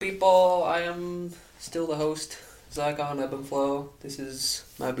I am still the host, Zach on Ebb and Flow. This is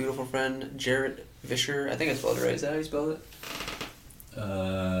my beautiful friend, Jarrett Visher. I think I spelled it right. Is that how you spelled it?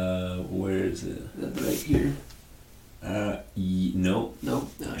 Where is it? Right here. No. No,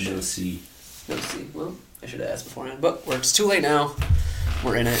 No C. No C. Well, I should have asked beforehand, but it's too late now.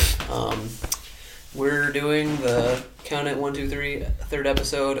 We're in it. We're doing the Count It 1, 2, 3 third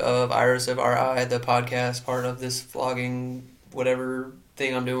episode of Iris of RI, the podcast part of this vlogging, whatever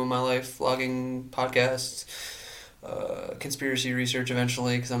thing I'm doing in my life, vlogging podcast, conspiracy research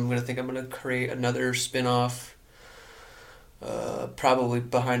eventually, because I'm going to create another spin-off, probably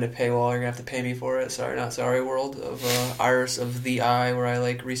behind a paywall. You're going to have to pay me for it. Sorry, not sorry, world of Iris of the Eye, where I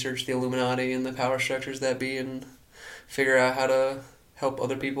research the Illuminati and the power structures that be and figure out how to help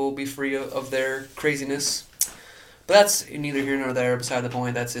other people be free of their craziness. But that's neither here nor there. Beside the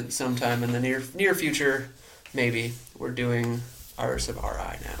point, that's it sometime in the near future, maybe. We're doing Iris of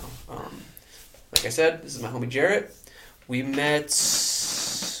RI now. Like I said, this is my homie Jarrett. We met,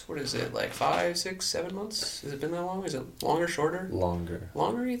 what is it, 5, 6, 7 months? Has it been that long? Is it longer, shorter? Longer.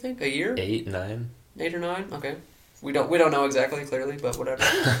 Longer, you think? A year? 8, 9. 8 or 9? Okay. We don't know exactly, clearly, but whatever.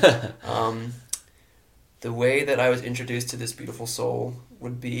 The way that I was introduced to this beautiful soul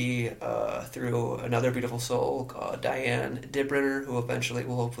would be through another beautiful soul called Diane Dibrenner, who eventually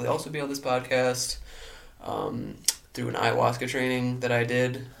will hopefully also be on this podcast, through an ayahuasca training that I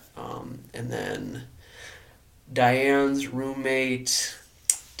did. And then Diane's roommate,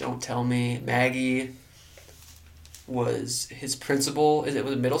 don't tell me, Maggie, was his principal. Was it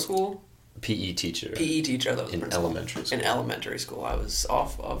middle school? PE teacher. PE teacher. That was in principal. Elementary school. In elementary school. I was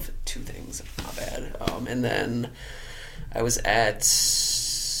off of 2 things. Not bad. And then I was at,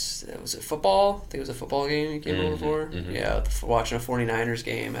 was it football? I think it was a football game you came over for. Mm-hmm. Yeah, watching a 49ers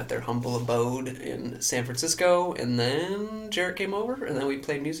game at their humble abode in San Francisco. And then Jarrett came over, and then we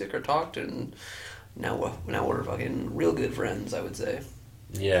played music or talked, and now we're fucking real good friends, I would say.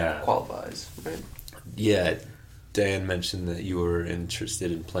 Yeah. Qualifies, right? Yeah. Dan mentioned that you were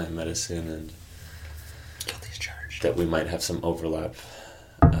interested in plant medicine and Guilty as charged. that we might have some overlap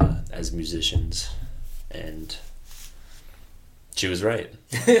as musicians, and she was right.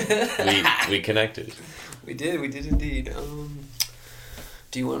 we connected. We did indeed.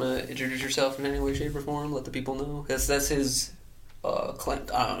 Do you want to introduce yourself in any way, shape, or form? Let the people know. That's his claim.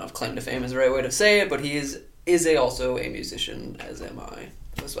 I don't know if claim to fame is the right way to say it, but he is also a musician, as am I.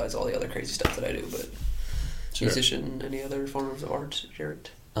 Besides all the other crazy stuff that I do, but. Sure. Musician, any other forms of art,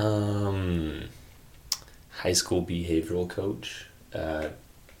 Jarrett? High school behavioral coach at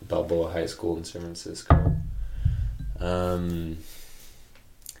Balboa High School in San Francisco.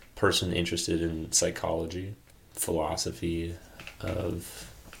 Person interested in psychology, philosophy of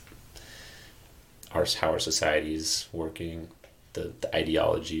how our society's working, the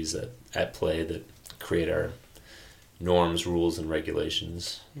ideologies at play that create our norms, rules, and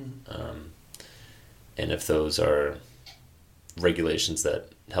regulations. Mm-hmm. And if those are regulations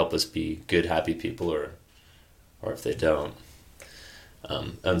that help us be good, happy people, or if they don't,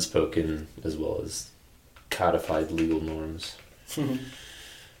 unspoken as well as codified legal norms.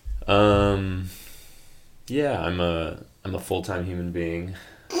 Yeah, I'm a full-time human being.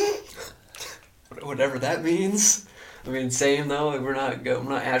 Whatever that means. I mean, same though. I'm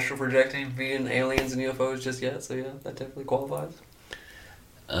not astral projecting, being aliens and UFOs just yet. So yeah, that definitely qualifies.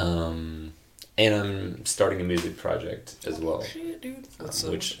 And I'm starting a music project as well. Shit, dude. What's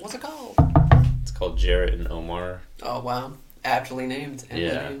it called? It's called Jarrett and Omar. Oh, wow. Aptly named.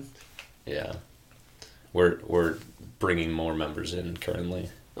 Yeah. We're bringing more members in currently.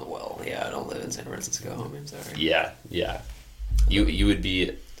 Oh, well, yeah, I don't live in San Francisco. I'm sorry. Yeah. You would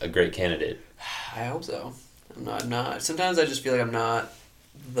be a great candidate. I hope so. I'm not. Sometimes I just feel like I'm not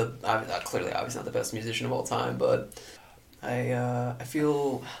clearly, obviously not the best musician of all time, but I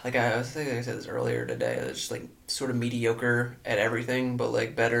feel like I think I said this earlier today. It's just sort of mediocre at everything, but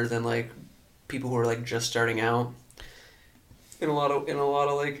better than people who are just starting out. In a lot of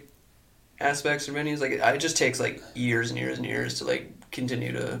aspects or venues, it just takes years and years and years to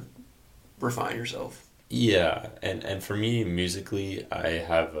continue to refine yourself. Yeah, and for me musically, I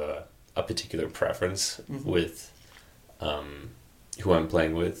have a particular preference with who I'm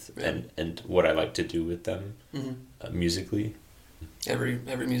playing with, right. and what I like to do with them musically. Every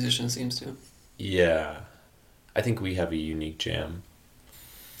musician seems to. Yeah. I think we have a unique jam.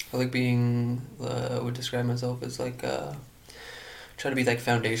 I like being, I would describe myself as try to be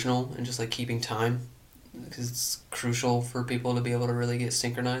foundational and just keeping time, because it's crucial for people to be able to really get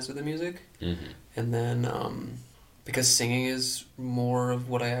synchronized with the music. Mm-hmm. And then because singing is more of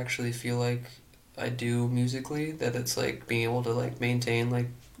what I actually feel like I do musically, that it's being able to maintain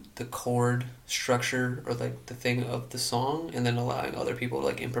the the chord structure or like the thing of the song, and then allowing other people to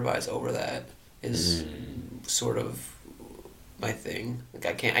like improvise over that is sort of my thing. Like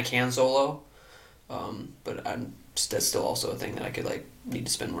I can solo, but that's still also a thing that I could like need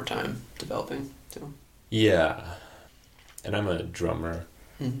to spend more time developing too. Yeah, and I'm a drummer,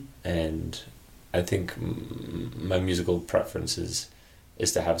 Mm-hmm. and I think my musical preference is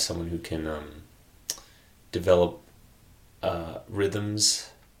to have someone who can develop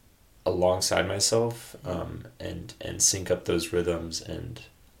rhythms alongside myself, and sync up those rhythms and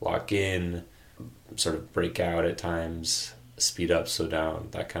lock in, sort of break out at times, speed up, slow down,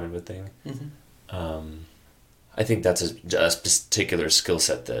 that kind of a thing. Mm-hmm. I think that's a particular skill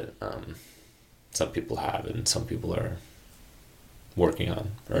set that some people have and some people are working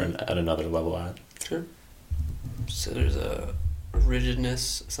on or at another level at. Sure. So there's a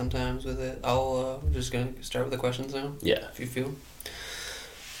rigidness sometimes with it. I'm just gonna start with the questions now. Yeah. If you feel.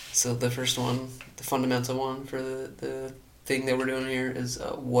 So the first one, the fundamental one for the thing that we're doing here is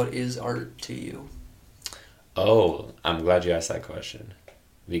what is art to you? Oh, I'm glad you asked that question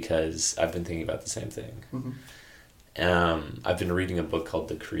because I've been thinking about the same thing. Mm-hmm. I've been reading a book called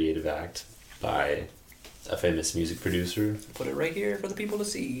The Creative Act by a famous music producer. Put it right here for the people to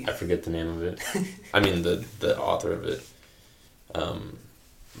see. I forget the name of it. I mean the author of it.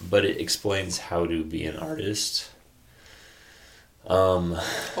 But it explains how to be an artist. Oh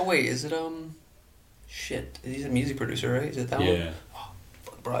wait, is it shit? He's a music producer, right? Is it that one? Yeah. Oh,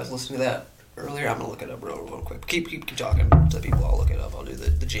 fuck, bro, I was listening to that earlier. I'm gonna look it up real quick. Keep talking to people. I'll look it up. I'll do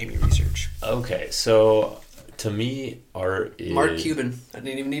the Jamie research. Okay, so to me, art is Mark Cuban. I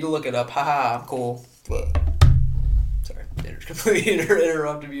didn't even need to look it up. Haha, I'm cool. But, sorry, completely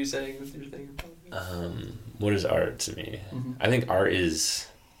interrupted you saying your thing. What is art to me? Mm-hmm. I think art is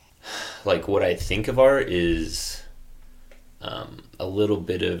like what I think of art is a little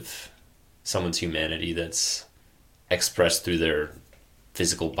bit of someone's humanity that's expressed through their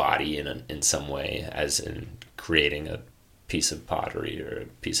physical body in some way, as in creating a piece of pottery or a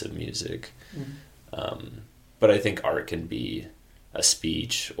piece of music. Mm-hmm. But I think art can be a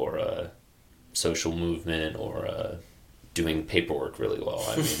speech or a social movement or doing paperwork really well.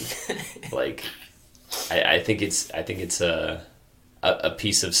 I mean, like, I think it's a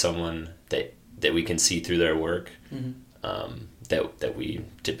piece of someone that we can see through their work. Mm-hmm. That we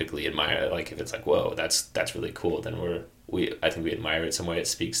typically admire. Like if it's like, whoa, that's really cool, then I think we admire it some way. It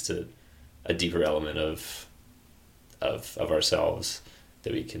speaks to a deeper element of ourselves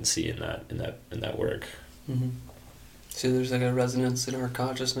that we can see in that work. Mm-hmm. So there's like a resonance in our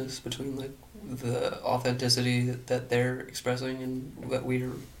consciousness between like the authenticity that they're expressing and what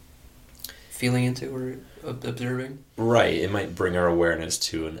we're feeling into or observing. Right. It might bring our awareness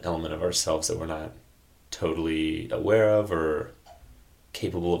to an element of ourselves that we're not totally aware of or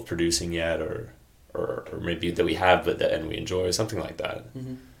capable of producing yet, or maybe that we have but that and we enjoy, something like that.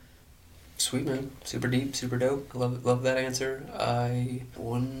 Mm-hmm. Sweet, man. Super deep, super dope. I love that answer.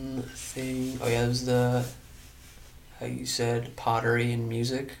 One thing, it was how you said pottery and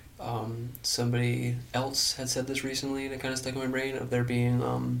music. Somebody else had said this recently and it kind of stuck in my brain of there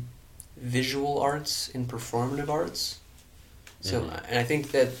being visual arts and performative arts. So, and I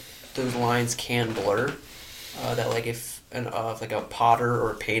think that those lines can blur. That like if like a potter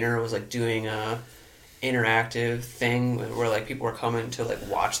or a painter was like doing a interactive thing where like people were coming to like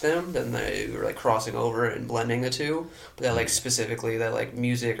watch them, then they were like crossing over and blending the two. But that like specifically that like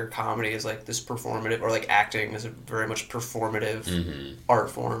music or comedy is like this performative, or like acting is a very much performative art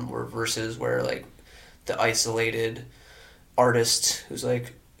form, or versus where like the isolated artist who's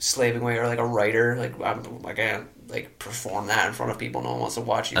like slaving away, or like a writer, like I can't like perform that in front of people. No one wants to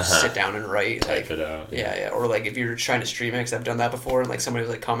watch you sit down and write. Type like, it out. Yeah. Or like if you're trying to stream it, because I've done that before, and like somebody was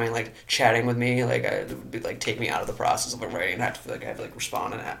like coming, like chatting with me, like it would be like take me out of the process of like writing, and I have to like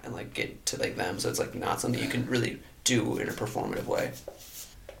respond and like get to like them. So it's like not something you can really do in a performative way.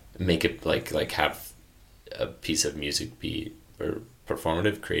 Make it like have a piece of music be or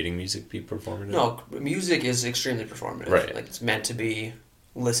performative, creating music be performative. No, music is extremely performative. Right. Like it's meant to be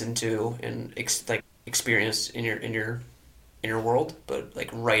listened to and like experienced in your inner world, but like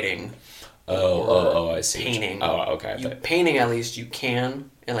writing. I see. Painting. Oh, okay. Painting, at least you can,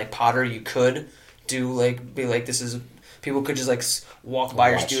 and like pottery, you could do like be like this is. People could just like walk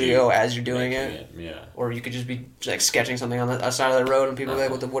by your studio as you're doing it. Yeah. Or you could just be like sketching something on the side of the road, and people are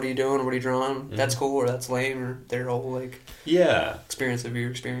like, "What are you doing? What are you drawing? Mm-hmm. That's cool, or that's lame, or their whole like experience of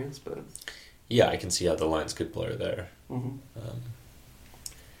your experience." But yeah, I can see how the lines could blur there. Mm-hmm.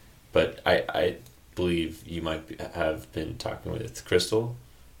 But I believe you might have been talking with Crystal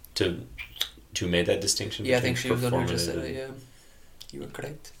to make that distinction. Yeah, I think she was the one who just said it. Yeah, you were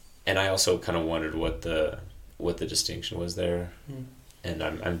correct. And I also kind of wondered what the distinction was there. Mm. And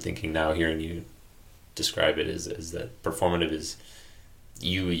I'm thinking now, hearing you describe it, is that performative is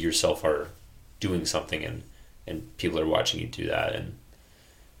you yourself are doing something, and people are watching you do that. And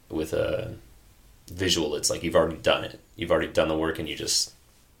with a visual, it's like you've already done it. You've already done the work, and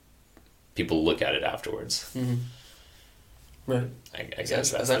people look at it afterwards. Mm-hmm. Right. I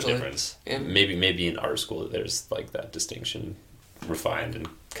guess that's the difference. Yeah. Maybe in art school there's like that distinction refined and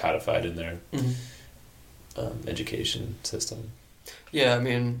codified in their education system. Yeah, I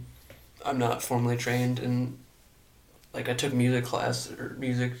mean, I'm not formally trained in, like, I took music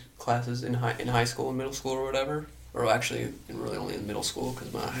classes in high school and middle school or whatever, or actually really only in middle school,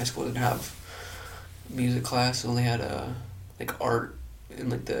 because my high school didn't have music class. It only had like art and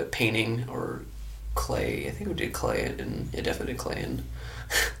like the painting or clay. I think we did clay, and yeah, definitely did clay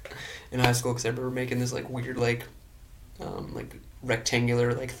in high school, because I remember making this like weird like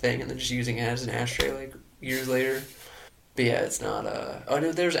rectangular like thing and then just using it as an ashtray like years later. But yeah, it's not oh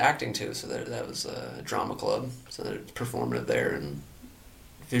no, there's acting too, so that was a drama club, so there's performative there and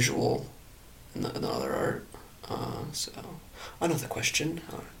visual and the other art. So another question.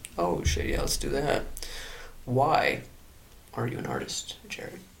 Oh shit, yeah, let's do that. Why are you an artist,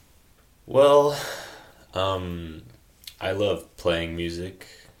 Jarrett? Well, I love playing music,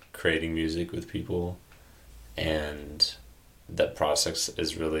 creating music with people, and that process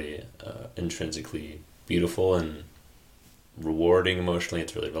is really intrinsically beautiful and rewarding emotionally.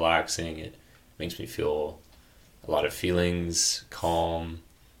 It's really relaxing. It makes me feel a lot of feelings, calm,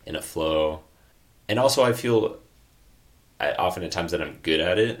 in a flow. And also I feel often at times that I'm good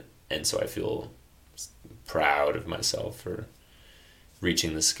at it, and so I feel proud of myself for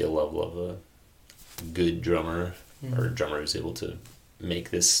reaching the skill level of a good drummer, or a drummer who's able to make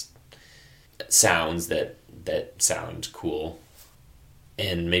this sounds that sound cool.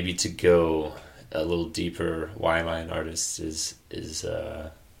 And maybe to go a little deeper, why am I an artist is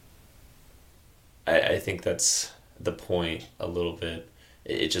I think that's the point a little bit.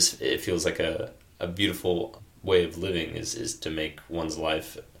 It feels like a beautiful way of living is to make one's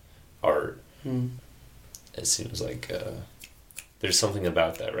life art. It seems like there's something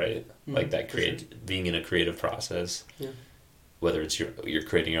about that, right? Like that being in a creative process. Yeah. Whether it's you're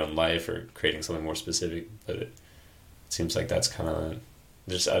creating your own life or creating something more specific, but it seems like that's kind of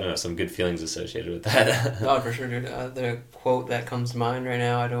just, I don't know, some good feelings associated with that. Oh, for sure, dude. The quote that comes to mind right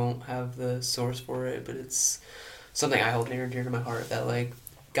now, I don't have the source for it, but it's something I hold near and dear to my heart, that like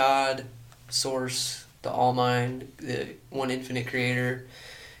God, source, the all-mind, the one infinite creator,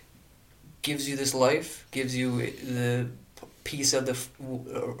 gives you this life, gives you the piece of the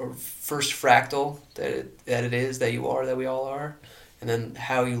first fractal that it is, that you are, that we all are, and then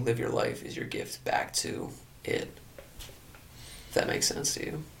how you live your life is your gift back to it. If that makes sense to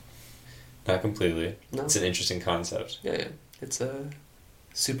you. Not completely. No? It's an interesting concept. Yeah. It's a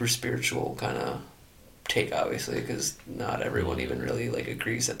super spiritual kind of take, obviously, because not everyone even really like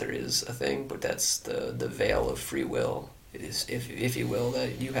agrees that there is a thing, but that's the veil of free will, is if you will,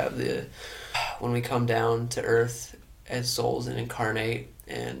 that you have when we come down to earth as souls and incarnate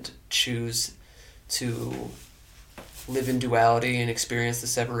and choose to live in duality and experience the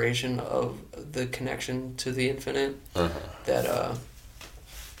separation of the connection to the infinite, that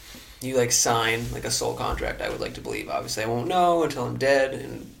you like sign like a soul contract, I would like to believe. Obviously I won't know until I'm dead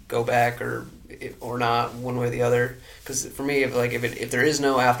and go back or not, one way or the other, because for me, if there is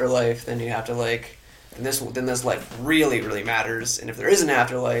no afterlife, then you have to like, then this life really matters. And if there is an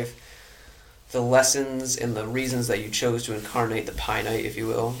afterlife, the lessons and the reasons that you chose to incarnate, the Pinite, if you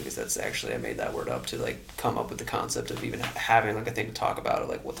will, because that's actually, I made that word up to like come up with the concept of even having like a thing to talk about,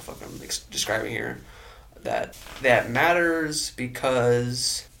 like what the fuck I'm describing here, that matters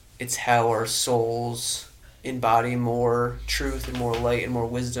because it's how our souls embody more truth and more light and more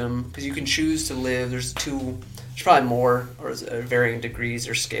wisdom, because you can choose to live, there's probably more, or varying degrees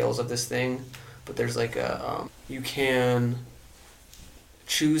or scales of this thing, but there's like you can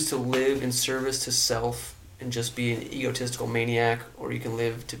choose to live in service to self and just be an egotistical maniac, or you can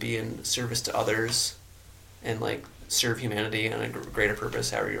live to be in service to others and like serve humanity on a greater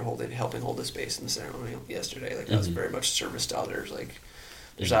purpose. However you're helping hold the space in the ceremony yesterday, like that was very much service to others. Like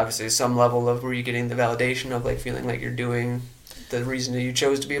there's obviously some level of where you're getting the validation of like feeling like you're doing the reason that you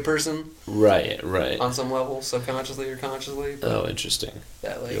chose to be a person, right on some level, subconsciously or consciously. Oh, interesting.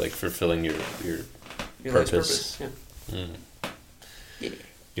 That like you're like fulfilling your life's purpose. Yeah.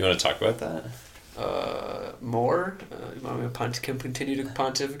 You want to talk about that? More? You want me to continue to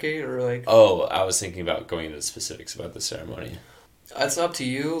pontificate, or like? Oh, I was thinking about going into the specifics about the ceremony. It's up to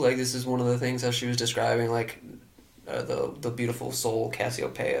you. Like, this is one of the things that she was describing. Like, the beautiful soul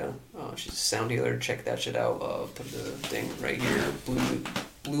Cassiopeia. She's a sound healer. Check that shit out. Put the thing right here.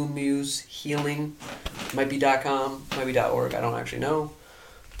 Blue Muse Healing. Might be .com. Might be .org. I don't actually know.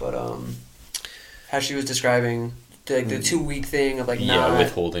 But how she was describing the 2 week thing of like not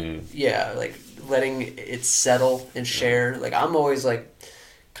withholding. Yeah, like letting it settle and share. Like I'm always like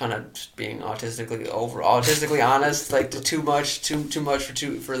kind of just being autistically honest. Like too much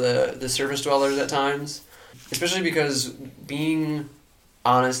for the surface dwellers at times. Especially because being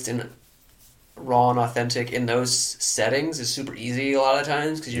honest and raw and authentic in those settings is super easy a lot of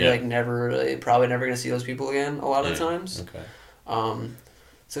times because you're like probably never going to see those people again a lot of times. Okay.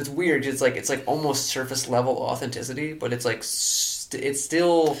 So it's weird. It's like almost surface level authenticity, but it's like it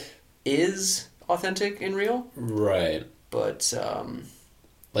still is authentic and real. Right. But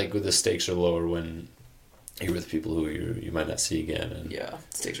like the stakes are lower when you're with people who you might not see again. And yeah,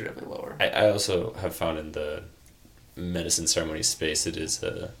 stakes are definitely lower. I also have found in the medicine ceremony space it is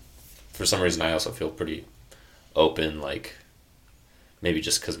for some reason I also feel pretty open, like maybe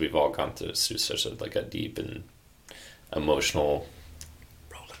just because we've all gone through such like a deep and emotional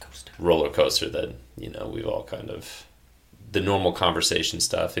roller coaster that we've all kind of the normal conversation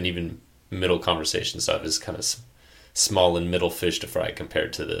stuff and even middle conversation stuff is kind of small and middle fish to fry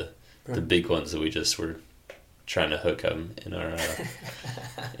compared to the big ones that we just were trying to hook them in our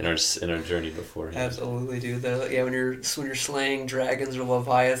in our journey before. Absolutely, dude. When you're slaying dragons or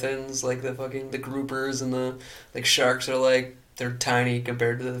leviathans, like the groupers and the like sharks are like they're tiny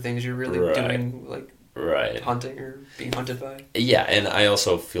compared to the things you're really doing, like hunting or being hunted by. Yeah, and I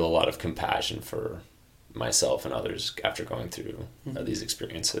also feel a lot of compassion for myself and others after going through these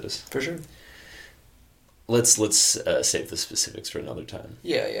experiences. For sure. Let's save the specifics for another time.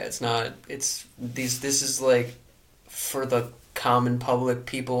 Yeah, it's not. This is like for the common public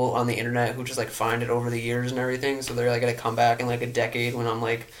people on the internet who just like find it over the years and everything. So they're like gonna come back in like a decade when I'm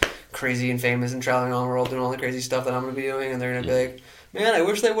like crazy and famous and traveling around the world doing all the crazy stuff that I'm gonna be doing, and they're gonna be like, "Man, I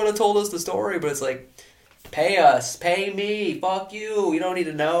wish they would have told us the story." But it's like, pay us, pay me, fuck you. You don't need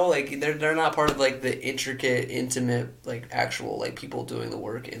to know. Like they're not part of like the intricate, intimate, like actual like people doing the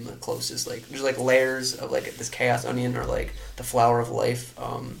work in the closest. Like there's like layers of like this chaos onion or like the flower of life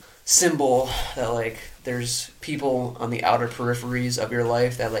symbol that like there's people on the outer peripheries of your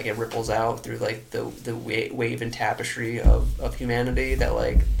life that like it ripples out through like the wave and tapestry of humanity that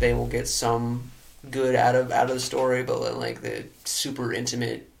like they will get some good out of the story, but then like the super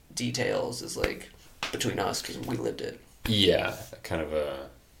intimate details is like between us because we lived it. Yeah, kind of a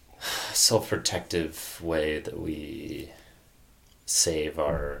self-protective way that we save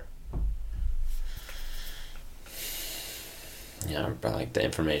our like the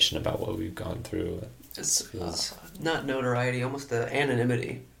information about what we've gone through. It's not notoriety, almost the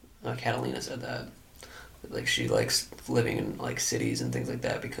anonymity. Catalina said that. Like she likes living in like cities and things like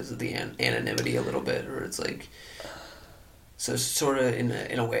that because of the anonymity a little bit, or it's like. So sort of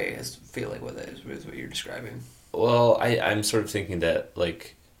in a way, I feel like what that is what you're describing. Well, I'm sort of thinking that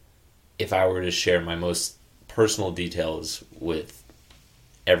like if I were to share my most personal details with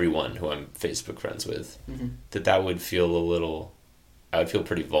everyone who I'm Facebook friends with, that would feel I would feel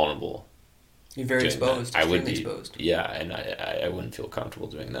pretty vulnerable. You're very exposed. I would be exposed. Yeah, and I wouldn't feel comfortable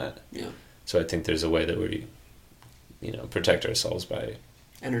doing that. Yeah. So I think there's a way that we, protect ourselves by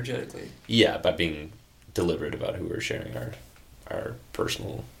energetically. Yeah, by being deliberate about who we're sharing our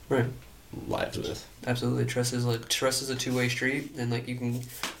personal lives with. Absolutely. Trust is a two-way street, and like you can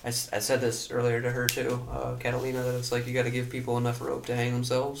I said this earlier to her too, Catalina, that it's like you got to give people enough rope to hang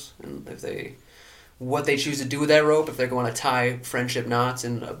themselves, and if what they choose to do with that rope, if they're going to tie friendship knots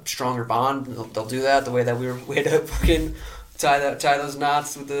in a stronger bond, they'll do that the way that we had to fucking tie those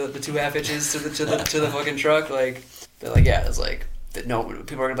knots with the 2 half hitches to the fucking truck. Like they're like, yeah, it's like no,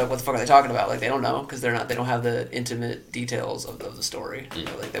 people are gonna be like, what the fuck are they talking about? Like they don't know because they don't have the intimate details of the story,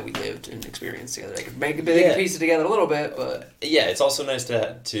 like that we lived and experienced together. They can piece it together a little bit, but yeah, it's also nice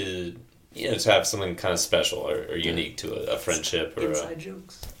to have something kind of special or unique to a friendship or inside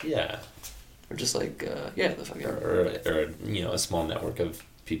jokes. Yeah, or just like the fucking or a small network of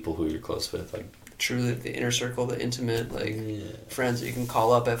people who you're close with, like. Truly, the inner circle, the intimate, friends that you can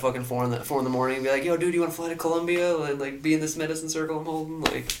call up at fucking 4 in the morning and be like, yo, dude, you want to fly to Colombia and, like, be in this medicine circle I'm holding?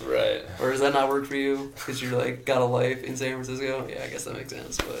 Like, right. Or does that not work for you? Because you're, like, got a life in San Francisco? Yeah, I guess that makes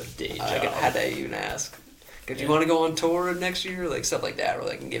sense, but I had to even ask. Do you want to go on tour next year? Like, stuff like that, where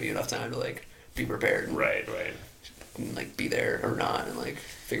they can give you enough time to, like, be prepared. And, right. And, like, be there or not and, like,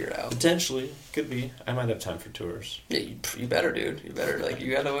 figure it out. Potentially. Could be. I might have time for tours. Yeah, you better, dude. You better. Like,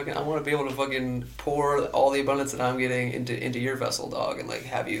 you gotta fucking... I want to be able to fucking pour all the abundance that I'm getting into your vessel, dog, and, like,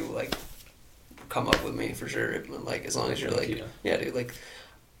 have you, like, come up with me for sure. Like as long as you're Thank like, you. yeah, dude. Like,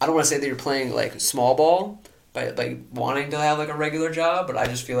 I don't want to say that you're playing like small ball by like wanting to have like a regular job, but I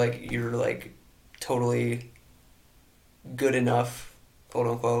just feel like you're like totally good enough, quote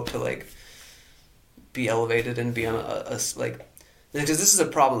unquote, to like be elevated and be on a like. Because this is a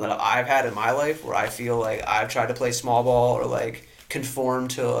problem that I've had in my life where I feel like I've tried to play small ball or like conform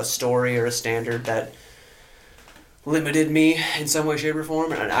to a story or a standard that limited me in some way, shape, or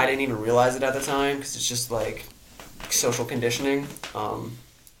form, and I didn't even realize it at the time because it's just like social conditioning.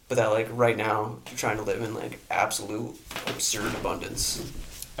 But that like right now, I'm trying to live in like absolute absurd abundance.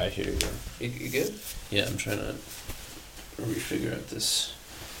 I hear you. You good? Yeah, I'm trying to refigure out this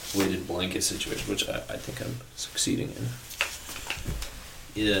weighted blanket situation, which I think I'm succeeding in.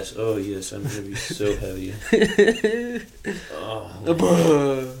 Yes, oh yes, I'm gonna be so heavy. Oh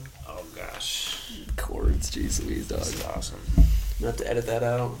gosh. Chords, jeez Louise, dog. This is awesome. I'm gonna have to edit that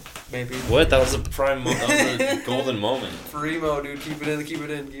out, maybe. What? That was a prime that was a golden moment. Primo, dude, keep it in, keep it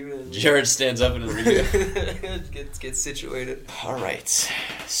in, keep it in. Jarrett stands up and reads. Get situated. Alright,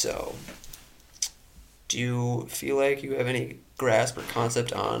 so do you feel like you have any grasp or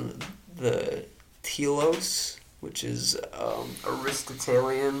concept on the telos, which is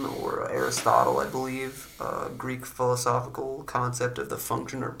Aristotelian or Aristotle, I believe, Greek philosophical concept of the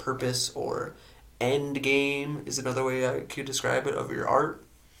function or purpose or end game is another way I could describe it of your art?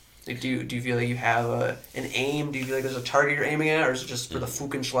 Like, do you feel like you have an aim? Do you feel like there's a target you're aiming at, or is it just for the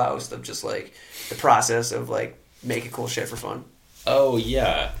Fugenschlaus of just like the process of like making cool shit for fun? Oh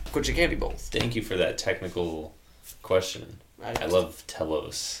yeah. Which it can be both. Thank you for that technical question. I love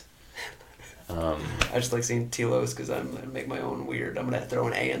telos. I just like seeing telos because I'm gonna make my own weird. I'm gonna throw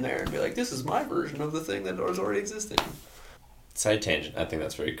an A in there and be like, this is my version of the thing that was already existing. Side tangent. I think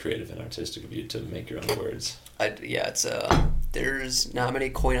that's very creative and artistic of you to make your own words. It's there's not many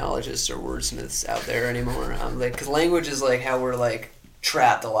coinologists or wordsmiths out there anymore. Like, because language is like how we're like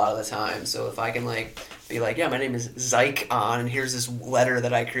trapped a lot of the time. So if I can like be like, yeah, my name is Zyke and here's this letter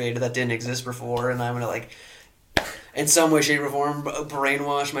that I created that didn't exist before, and I'm gonna like, in some way, shape, or form,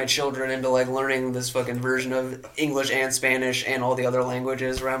 brainwash my children into like learning this fucking version of English and Spanish and all the other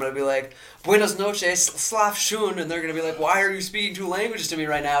languages. Where I'm gonna be like, "Buenas noches, Slav shun," and they're gonna be like, "Why are you speaking two languages to me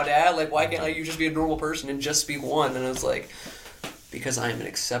right now, Dad? Like, why can't you just be a normal person and just speak one?" And it's like, because I am an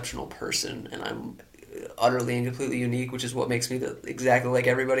exceptional person and I'm utterly and completely unique, which is what makes me exactly like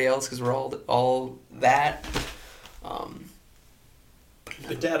everybody else. Because we're all that.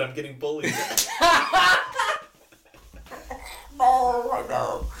 But Dad, I'm getting bullied. Oh my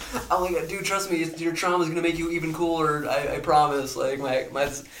god! I'm like, dude, trust me, your trauma is gonna make you even cooler. I promise. Like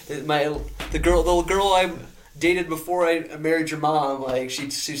the girl I dated before I married your mom, like she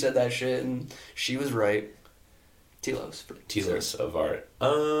said that shit and she was right. Telos of art.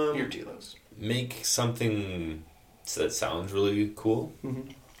 Your telos. Make something that sounds really cool.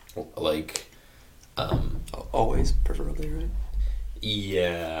 Mm-hmm. Like, always preferably, right?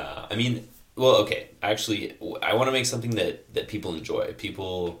 Yeah, I mean. Well, okay. Actually, I want to make something that people enjoy.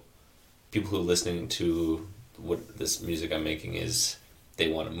 People who are listening to what this music I'm making is, they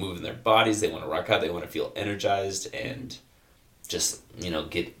want to move in their bodies, they want to rock out, they want to feel energized, and just,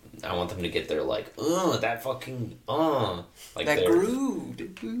 I want them to get their, like, that fucking, like that groove,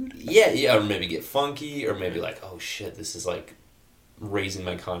 dude. Yeah, or maybe get funky, or maybe like, oh shit, this is, like, raising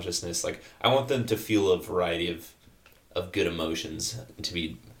my consciousness. Like, I want them to feel a variety of good emotions, to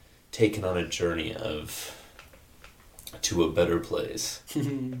be taken on a journey to a better place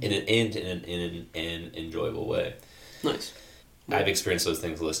in an enjoyable way. Nice. I've experienced those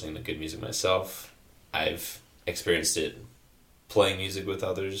things listening to good music myself. I've experienced it playing music with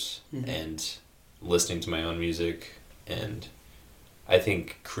others and listening to my own music, and I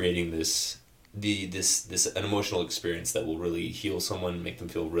think creating this an emotional experience that will really heal someone, make them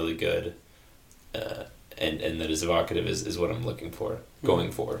feel really good, and that is evocative is what I'm looking for,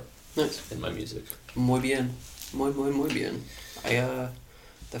 going for. Nice. In my music. Muy bien. Muy bien. The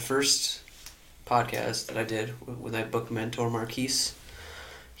first podcast that I did with my book mentor, Marquise,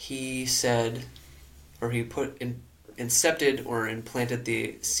 he said, or he incepted or implanted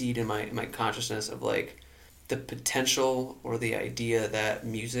the seed in my consciousness of like the potential or the idea that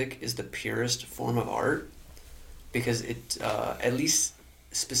music is the purest form of art, because it, at least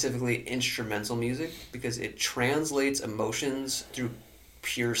specifically instrumental music, because it translates emotions through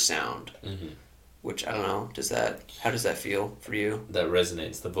pure sound, which I don't know. How does that feel for you? That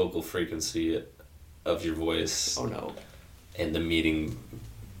resonates. The vocal frequency of your voice. Oh no. And the meaning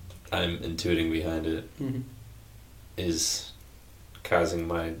I'm intuiting behind it is causing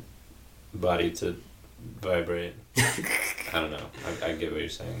my body to vibrate. I don't know. I get what you're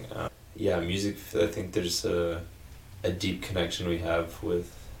saying. Yeah, music, I think there's a deep connection we have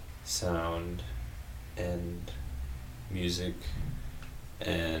with sound and music,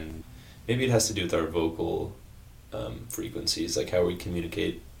 and maybe it has to do with our vocal frequencies, like how we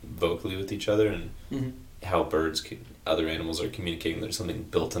communicate vocally with each other, and how other animals are communicating. There's something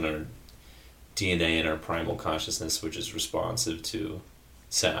built in our DNA and our primal consciousness which is responsive to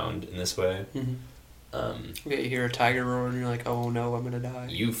sound in this way. Yeah, you hear a tiger roar and you're like, oh no, I'm gonna die.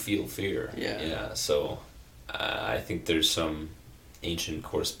 You feel fear. Yeah. So I think there's some ancient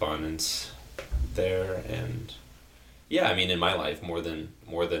correspondence there, and yeah, I mean, in my life, more than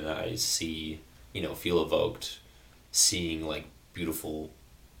I see, feel evoked, seeing like beautiful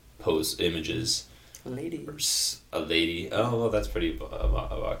images. A lady. A lady. Oh, well, that's pretty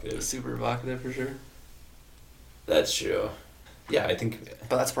evocative. Super evocative for sure. That's true. Yeah, I think.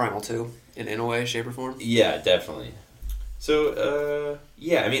 But that's primal too, in a way, shape, or form. Yeah, definitely. So,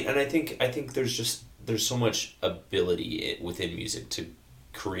 yeah, I mean, and I think there's so much ability within music to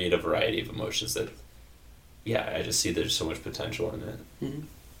create a variety of emotions that, yeah, I just see there's so much potential in it.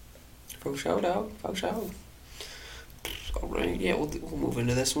 For shout out. All right, yeah, we'll move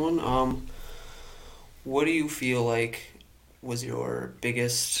into this one. What do you feel like was your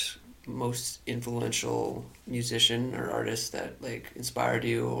biggest, most influential musician or artist that like inspired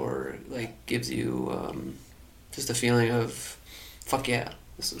you or like gives you just a feeling of fuck yeah,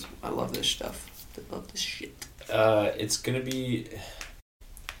 I love this stuff. I love this shit. It's gonna be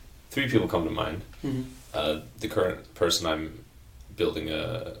 3 people come to mind. The current person I'm building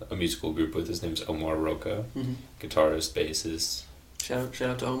a musical group with, his name's Omar Roca, guitarist, bassist. Shout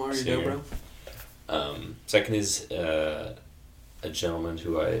out to Omar, you dope, bro. Second is a gentleman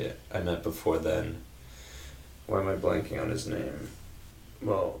who I met before then. Why am I blanking on his name?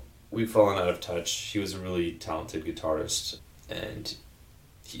 Well, we've fallen out of touch. He was a really talented guitarist, and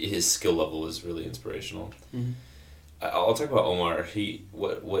his skill level was really inspirational. I'll talk about Omar.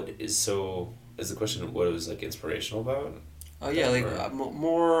 What is the question what it was like inspirational about? Oh yeah, like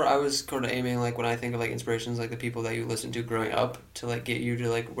more. I was kind of aiming like when I think of like inspirations, like the people that you listen to growing up to like get you to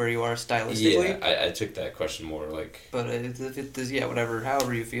like where you are stylistically. Yeah, I took that question more like. But if it does, yeah, whatever,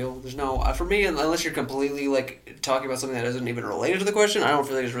 however you feel. There's no for me unless you're completely like talking about something that isn't even related to the question. I don't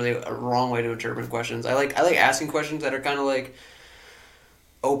feel like there's really a wrong way to interpret questions. I like asking questions that are kind of like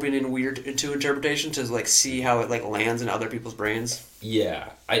open and weird into interpretation to like see how it like lands in other people's brains. Yeah,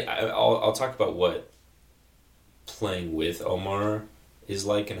 I'll talk about what playing with Omar is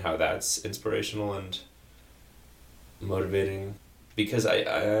like and how that's inspirational and motivating, because I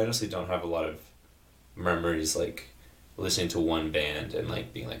honestly don't have a lot of memories like listening to one band and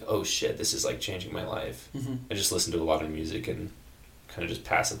like being like, oh shit, this is like changing my life. I just listened to a lot of music and kind of just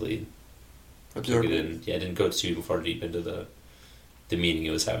passively absorbed took it in. Yeah, I didn't go too far deep into the meaning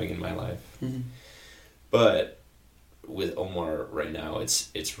it was having in my life. But with Omar right now,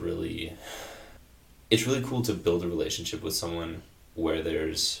 it's really cool to build a relationship with someone where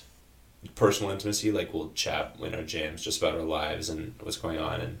there's personal intimacy, like we'll chat in our jams just about our lives and what's going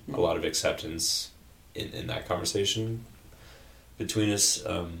on, and a lot of acceptance in that conversation between us.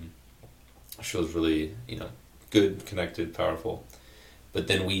 Feels really, good, connected, powerful. But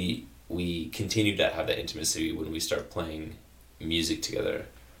then we continue to have that intimacy when we start playing music together.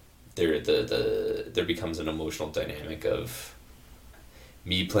 There becomes an emotional dynamic of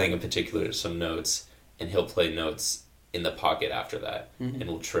me playing some notes, and he'll play notes in the pocket after that, and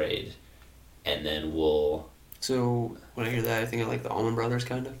we'll trade, and then we'll. So when I hear that, I think of like the Allman Brothers,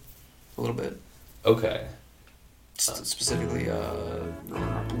 kind of, a little bit. Okay. Specifically,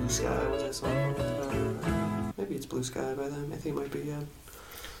 Blue Sky was that song? Maybe it's Blue Sky by them. I think it might be. Yeah.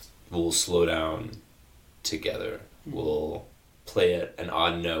 We'll slow down together. We'll play an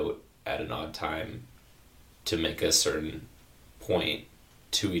odd note at an odd time to make a certain point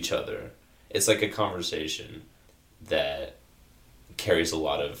to each other. It's like a conversation that carries a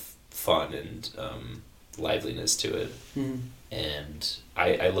lot of fun and liveliness to it. And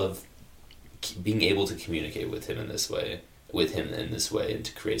I love being able to communicate with him in this way, and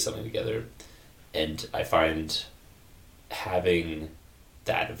to create something together. And I find having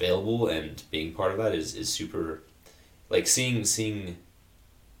that available and being part of that is super, like seeing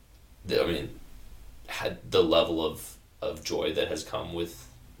the level of joy that has come with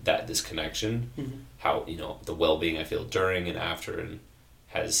this connection, how the well-being I feel during and after, and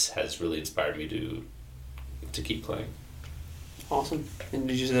has really inspired me to keep playing. Awesome. And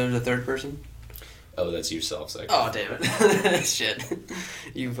did you say there's a third person? Oh, that's yourself, second. Oh, damn it. Shit.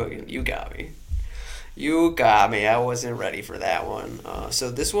 You got me. You got me. I wasn't ready for that one. So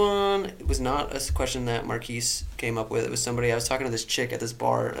this one was not a question that Marquise came up with. It was somebody. I was talking to this chick at this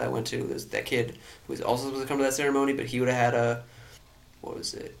bar that I went to. It was that kid who was also supposed to come to that ceremony, but he would have had a, what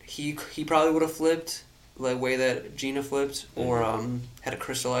was it? He probably would have flipped the way that Gina flipped, or had a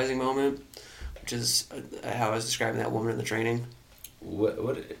crystallizing moment, which is how I was describing that woman in the training. What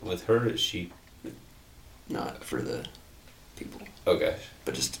with her? Is she not for the people? Okay,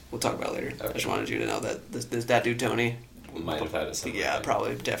 but just we'll talk about it later. Okay. I just wanted you to know that that dude Tony might have had a similar yeah, thing.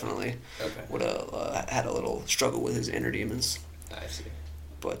 probably definitely Okay. would have had a little struggle with his inner demons. I see.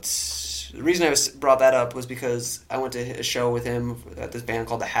 But the reason I brought that up was because I went to a show with him at this band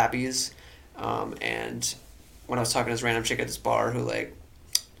called the Happies, and when I was talking to this random chick at this bar who like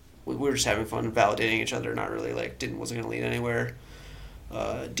we were just having fun validating each other, not really like wasn't gonna lead anywhere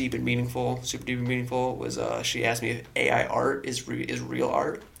deep and meaningful, super deep and meaningful. Was she asked me if AI art is real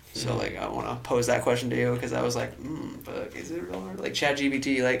art. So like I want to pose that question to you because I was like, fuck, is it real art? Like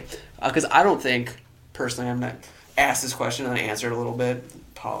ChatGPT, like because I don't think personally I'm not asked this question and I answered a little bit.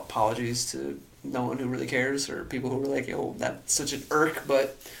 Apologies to no one who really cares or people who were like, yo, that's such an irk,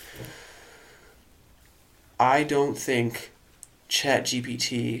 but I don't think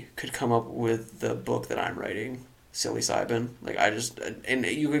ChatGPT could come up with the book that I'm writing. Silly Sibin. Like I just and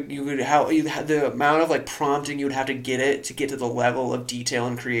you could how you had the amount of like prompting you would have to get it to get to the level of detail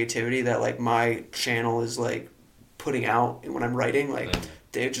and creativity that like my channel is like putting out when I'm writing. Like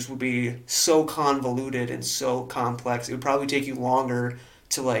they just would be so convoluted and so complex. It would probably take you longer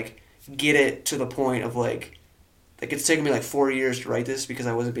to like get it to the point of like it's taken me like 4 years to write this because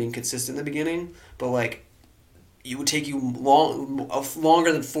I wasn't being consistent in the beginning. But like it would take you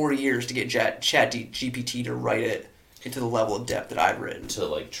longer than 4 years to get ChatGPT to write it into the level of depth that I've written. To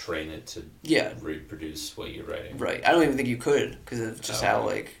like train it to reproduce what you're writing. Right. I don't even think you could because of just how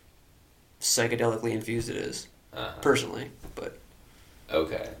like psychedelically infused it is. Personally, but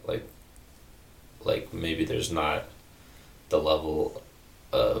okay, like maybe there's not the level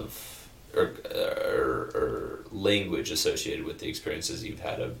of or language associated with the experiences you've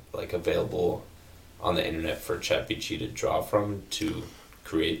had available on the internet for ChatGPT to draw from to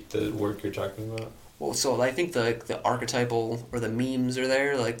create the work you're talking about? Well, so I think the archetypal or the memes are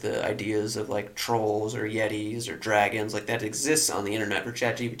there, like the ideas of like trolls or yetis or dragons, like that exists on the internet for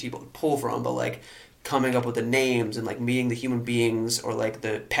ChatGPT to pull from, but like coming up with the names and like meeting the human beings or like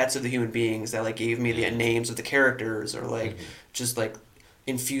the pets of the human beings that like gave me the names of the characters or like just like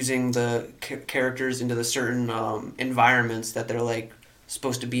infusing the characters into the certain environments that they're like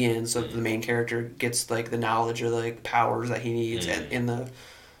supposed to be in, so the main character gets like the knowledge or like powers that he needs in the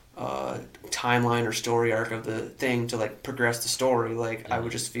timeline or story arc of the thing to like progress the story. Like I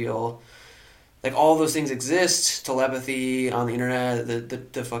would just feel like all those things exist. Telepathy on the internet,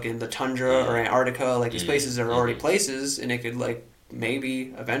 the fucking the tundra or Antarctica, like these places are already places, and it could like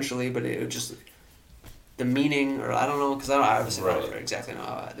maybe eventually, but it would just the meaning or I don't know because I obviously don't exactly know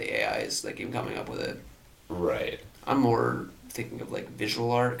how the AI is like even coming up with it. Right. I'm more thinking of like visual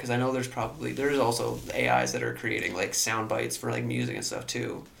art because I know there's also AIs that are creating like sound bites for like music and stuff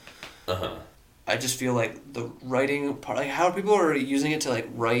too. I just feel like the writing part, like how people are using it to like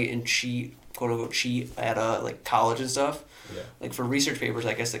write and cheat, quote unquote cheat at like college and stuff. Yeah. Like for research papers,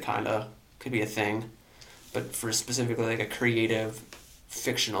 I guess it kind of could be a thing, but for specifically like a creative,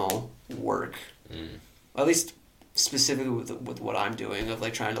 fictional work, at least specifically with what I'm doing of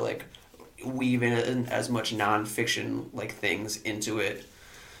like trying to like weave in as much non-fiction like things into it,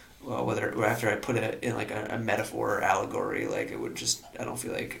 well, whether after I put it in like a metaphor or allegory, like it would just I don't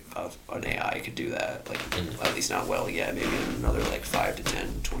feel like an AI could do that, like at least not well yet, maybe in another like 5 to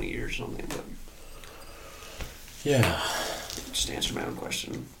 10 20 years or something. But yeah, just to answer my own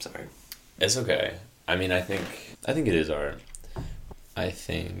question, sorry. It's okay. I mean, I think it is art. I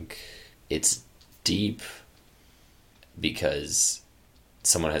think it's deep because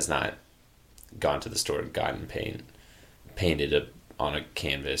someone has not gone to the store and gotten painted on a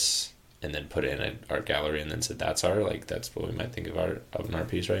canvas and then put it in an art gallery and then said that's art. Like that's what we might think of an art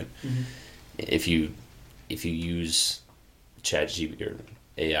piece, right? If you use ChatGPT or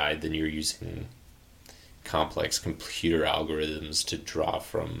AI, then you're using complex computer algorithms to draw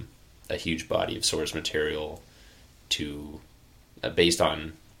from a huge body of source material to based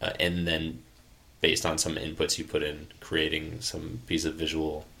on some inputs you put in, creating some piece of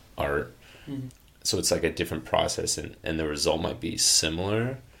visual art. So it's like a different process, and the result might be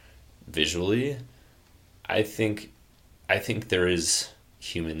similar visually. I think there is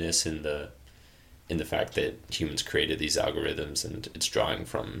humanness in the fact that humans created these algorithms and it's drawing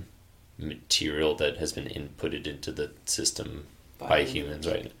from material that has been inputted into the system by humans,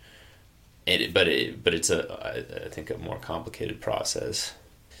 right? but it's I think a more complicated process,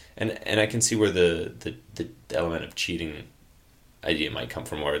 and I can see where the element of cheating idea might come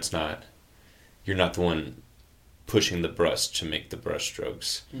from, where it's not, you're not the one pushing the brush to make the brush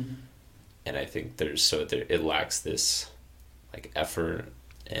strokes, and I think it lacks this like effort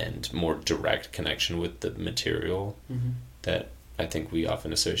and more direct connection with the material that I think we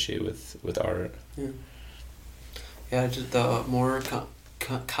often associate with art. Yeah, just the more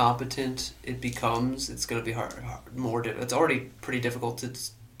competent it becomes, it's going to be hard it's already pretty difficult to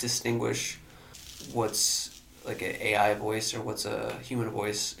distinguish what's like an AI voice or what's a human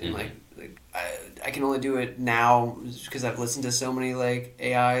voice. And like I can only do it now because I've listened to so many like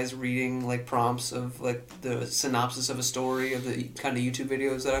AIs reading like prompts of like the synopsis of a story of the kind of YouTube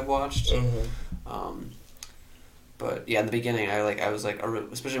videos that I've watched. But yeah, in the beginning, I was like,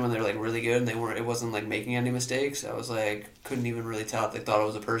 especially when they're like really good and it wasn't like making any mistakes. I was like, couldn't even really tell if they thought it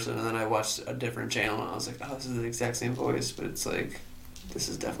was a person. And then I watched a different channel and I was like, oh, this is the exact same voice, but it's like, this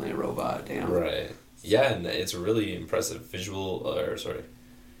is definitely a robot. Damn. Right. Yeah, and it's a really impressive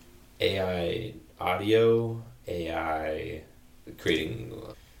AI audio, AI creating.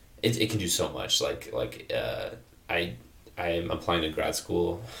 It can do so much. I am applying to grad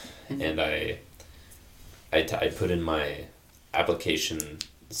school, and I put in my application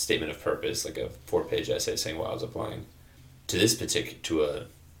statement of purpose, like a 4-page essay saying why I was applying to this to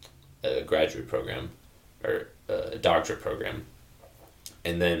a graduate program or a doctorate program.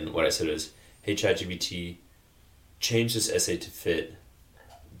 And then what I said was, hey, ChatGPT, change this essay to fit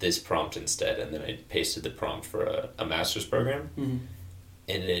this prompt instead. And then I pasted the prompt for a master's program.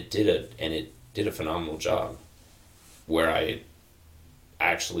 And it did a phenomenal job, where I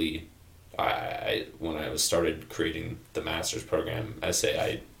actually... when I started creating the master's program essay,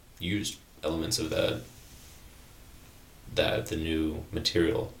 I used elements of the new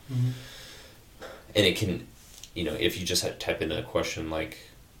material, and it can, if you just type in a question like,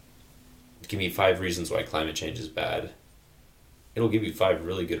 "Give me 5 reasons why climate change is bad," it'll give you 5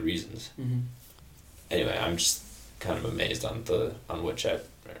 really good reasons. Anyway, I'm just kind of amazed on what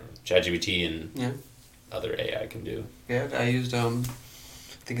ChatGPT and other AI can do. Yeah, I used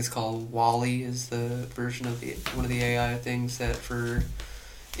I think it's called Wally is the version of one of the AI things that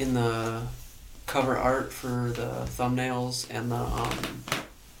in the cover art for the thumbnails and the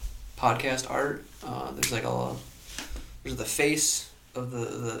podcast art. There's the face of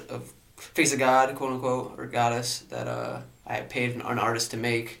the face of God, quote unquote, or goddess that I paid an artist to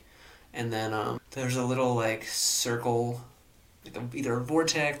make, and then there's a little like circle, like either a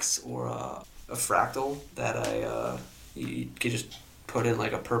vortex or a fractal that you could just put in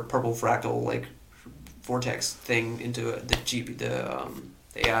like a purple fractal like vortex thing into the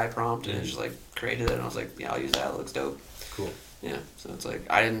AI prompt, and it just like created it, and I was like, yeah, I'll use that. It looks dope. Cool. Yeah, so it's like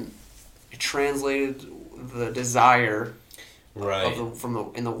it translated the desire in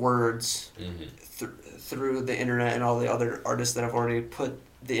the words through the internet and all the other artists that have already put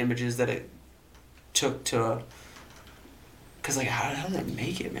the images that it took to. Cause like how did it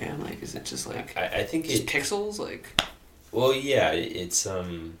make it, man? Like, is it just like I think just pixels like? Well, yeah, it's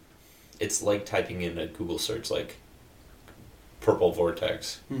like typing in a Google search like purple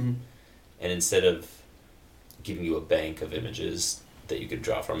vortex, and instead of giving you a bank of images that you could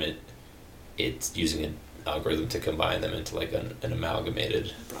draw from it, it's using an algorithm to combine them into like an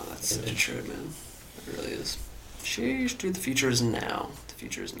amalgamated. Bro, that's image. Such a trip, man. It really is. Sheesh, dude, the future is now. The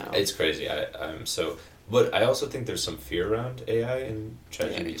future is now. It's crazy. But I also think there's some fear around AI and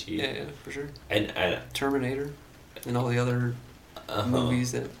ChatGPT. Yeah, for sure. And Terminator. And all the other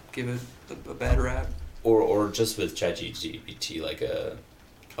movies that give it a bad rap. Or just with ChatGPT, like a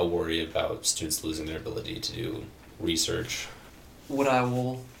worry about students losing their ability to do research. What I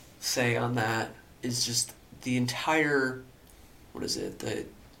will say on that is just the entire,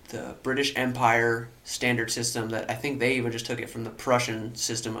 the British Empire standard system that I think they even just took it from the Prussian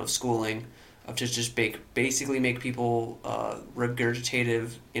system of schooling, of just basically make people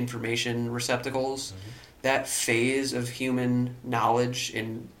regurgitative information receptacles. That phase of human knowledge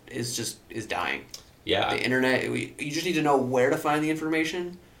is dying. Yeah. The internet, you just need to know where to find the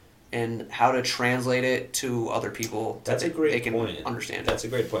information and how to translate it to other people. That's a great point. Understand. That's a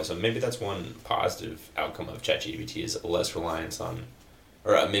great point. So maybe that's one positive outcome of ChatGPT is less reliance on,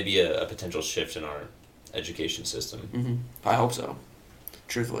 or maybe a potential shift in our education system. I hope so.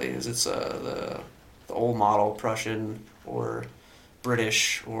 Truthfully, is it's the old model, Prussian or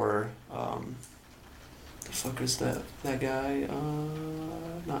British or. The fuck is that guy?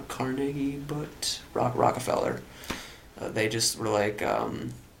 Not Carnegie, but Rockefeller. They just were like,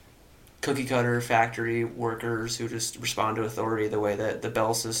 cookie cutter factory workers who just respond to authority the way that the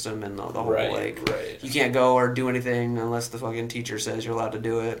bell system and the whole right. you can't go or do anything unless the fucking teacher says you're allowed to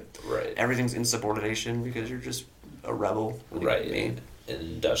do it. Right. Everything's insubordination because you're just a rebel. Like right. Me. An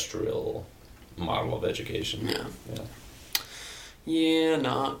industrial model of education. Yeah. Yeah. Yeah,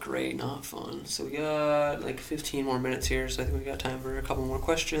 not great, not fun. So we got like 15 more minutes here, so I think we got time for a couple more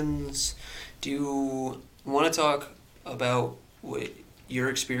questions. Do you want to talk about what your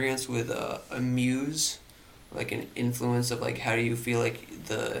experience with a muse, like an influence of like how do you feel like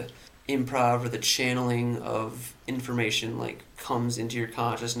the improv or the channeling of information like comes into your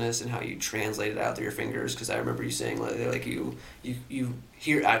consciousness and how you translate it out through your fingers? Because I remember you saying like you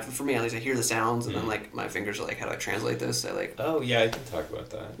hear, for me at least, I hear the sounds and then like my fingers are like, how do I translate this? I like. Oh yeah, I can talk about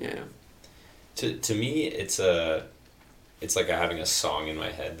that. Yeah. To me, it's like having a song in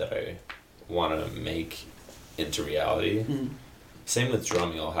my head that I want to make into reality. Mm-hmm. Same with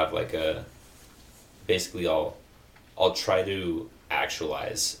drumming. I'll have like basically I'll try to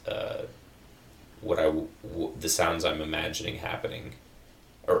actualize the sounds I'm imagining happening,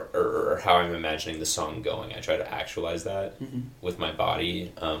 or how I'm imagining the song going. I try to actualize that with my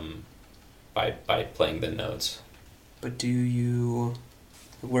body by playing the notes. But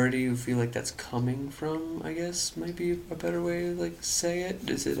where do you feel like that's coming from, I guess, might be a better way to, like, say it?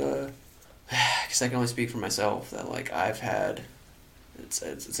 Is it because I can only speak for myself, that, like, I've had,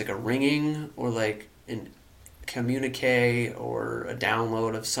 it's like a ringing, or, like, an communique, or a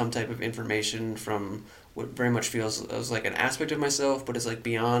download of some type of information from what very much feels as, like, an aspect of myself, but is, like,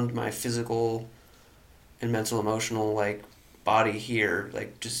 beyond my physical and mental, emotional, like, body here,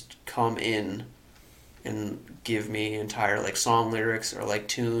 like, just come in and give me entire like song lyrics or like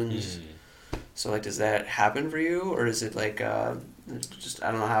tunes. So like, does that happen for you, or is it like just,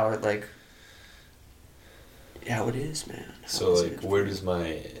 I don't know how it like how it is, man. So like, where does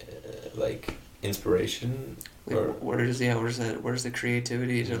my like inspiration, like, or where's the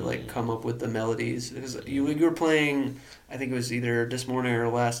creativity to like come up with the melodies? Because you were playing, I think it was either this morning or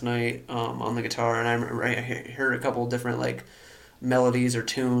last night on the guitar, and I remember I heard a couple different like melodies or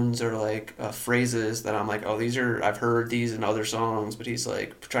tunes or like phrases that I'm like, oh, I've heard these in other songs, but he's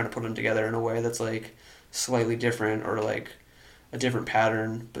like trying to put them together in a way that's like slightly different, or like a different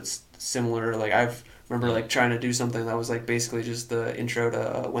pattern but similar. Like I've remember like trying to do something that was like basically just the intro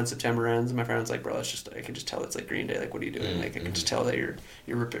to When September Ends, and my friend's like, bro, it's just, I can just tell it's like Green Day, like what are you doing? Like I can just tell that you're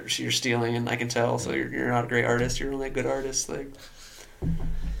stealing, and I can tell, so you're not a great artist, you're only a good artist. Like,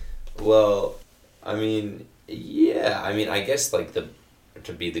 well, I mean, yeah, I mean, I guess like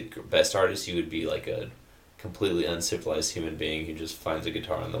to be the best artist, you would be like a completely uncivilized human being who just finds a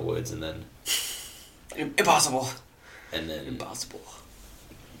guitar in the woods and then impossible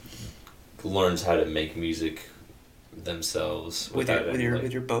learns how to make music themselves with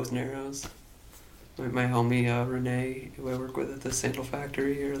your bows and arrows. My homie Renee, who I work with at the sandal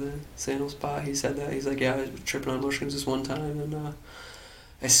factory or the sandal spot, he said that. He's like, yeah, I was tripping on mushrooms this one time, and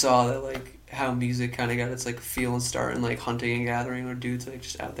I saw that like how music kind of got its like feel and start in like hunting and gathering, or dudes like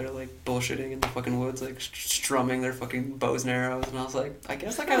just out there like bullshitting in the fucking woods, like strumming their fucking bows and arrows, and I was like, I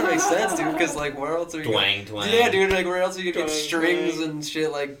guess that kind of makes sense, dude, because like where else are you twang. Yeah, dude, like where else are you get strings and shit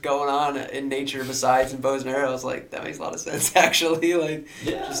like going on in nature besides in bows and arrows? Like that makes a lot of sense actually. Like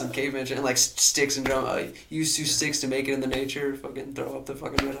just some caveman shit, and like sticks and drum. Use two sticks to make it in the nature. Fucking throw up the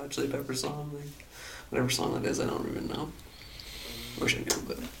fucking Red Hot Chili Peppers song, like whatever song that is, I don't even know. Wish I knew,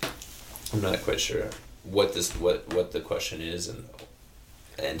 but I'm not quite sure what the question is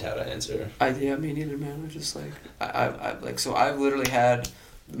and how to answer. Yeah, me neither, man. I'm just like I like, so I've literally had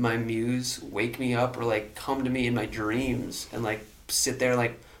my muse wake me up or like come to me in my dreams and like sit there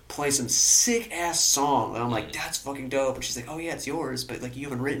like play some sick ass song, and I'm like, that's fucking dope, and she's like, oh yeah, it's yours, but like you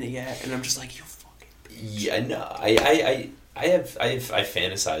haven't written it yet, and I'm just like, you fucking bitch. Yeah, no, I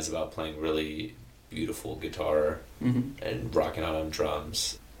fantasize about playing really beautiful guitar and rocking out on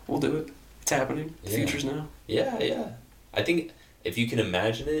drums. We'll do it. It's happening. The future's now. Yeah. I think if you can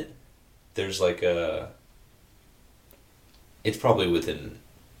imagine it, there's like it's probably within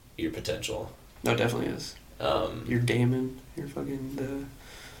your potential. No, it definitely is. You're Damon. You're fucking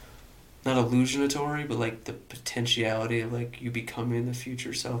not illusionatory, but like the potentiality of like you becoming the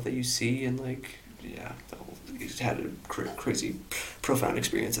future self that you see, and like, yeah, you had a crazy, profound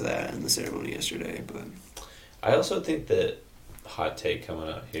experience of that in the ceremony yesterday. But I also think that, hot take coming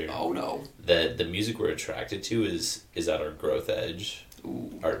out here. Oh no. That the music we're attracted to is at our growth edge.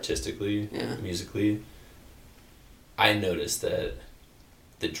 Ooh. Artistically, musically. I noticed that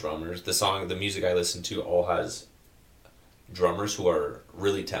the drummers, the music I listen to all has drummers who are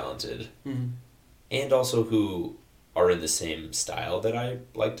really talented, and also who are in the same style that I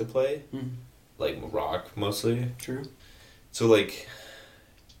like to play, like rock mostly. True. So like,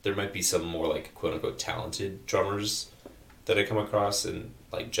 there might be some more like quote unquote talented drummers that I come across in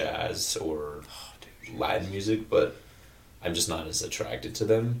like jazz or Latin music, but I'm just not as attracted to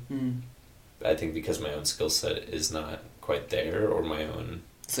them. I think because my own skill set is not quite there, or my own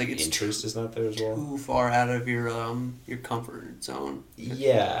interest is not there as well. Too far out of your comfort zone.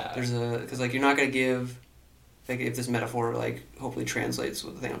 Yeah. Because like you're not gonna give, like if this metaphor like hopefully translates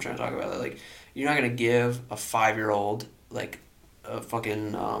with the thing I'm trying to talk about, like you're not gonna give a 5-year-old like a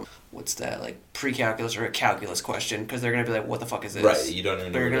fucking what's that, like pre-calculus or a calculus question, because they're gonna be like, what the fuck is this? Right. You don't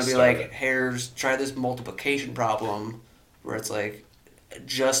even know. They're gonna be like, Hares, try this multiplication problem, where it's like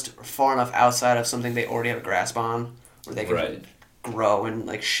just far enough outside of something they already have a grasp on, where they can grow and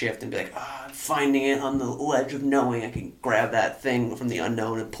like shift and be like, I'm finding it on the ledge of knowing. I can grab that thing from the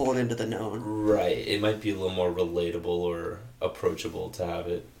unknown and pull it into the known. Right. It might be a little more relatable or approachable to have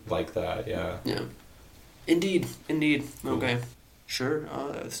it like that. Yeah. Yeah. Indeed. Cool. Okay. Sure.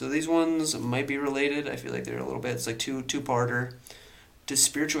 So these ones might be related. I feel like they're a little bit. It's like two-parter. Does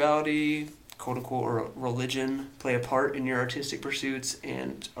spirituality, quote unquote, or religion play a part in your artistic pursuits?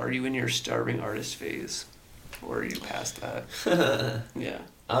 And are you in your starving artist phase? Or are you past that? Yeah.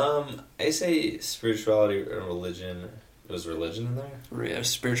 I say spirituality or religion. Was religion in there? Yeah,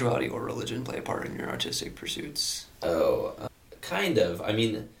 spirituality or religion play a part in your artistic pursuits. Oh, kind of. I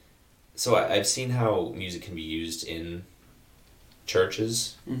mean, so I've seen how music can be used in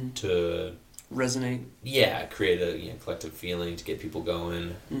churches to resonate. Yeah, create a collective feeling to get people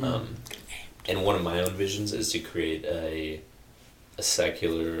going. And one of my own visions is to create a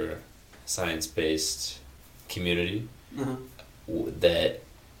secular, science-based community that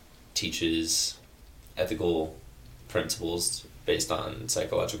teaches ethical principles based on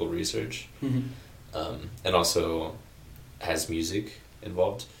psychological research, and also has music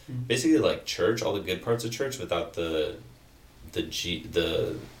involved. Basically, like church, all the good parts of church, without the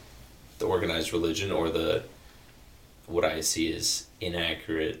organized religion or the what I see is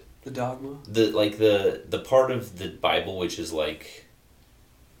inaccurate. The dogma. The part of the Bible which is like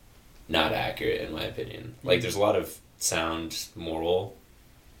not accurate in my opinion. Like there's a lot of sound moral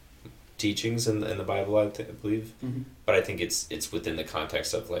teachings in the Bible, I believe, but I think it's within the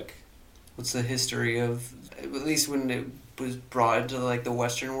context of like. What's the history of, at least when it was brought into like the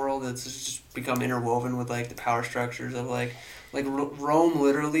Western world, it's just become interwoven with like the power structures of like Rome,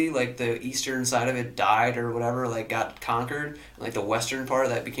 literally, like the eastern side of it died or whatever, like got conquered, and like the western part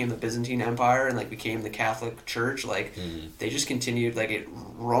that became the Byzantine Empire and like became the Catholic Church, like they just continued, like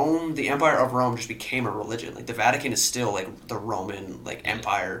the Empire of Rome just became a religion. Like the Vatican is still like the Roman like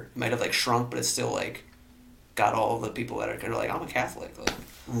empire. It might have like shrunk, but it's still like got all the people that are kind of like, I'm a Catholic. Like,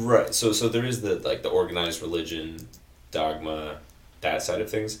 right. So there is the organized religion, dogma, that side of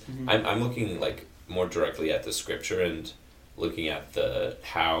things. I'm looking like more directly at the scripture and looking at the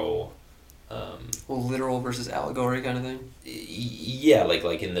how literal versus allegory kind of thing. Yeah,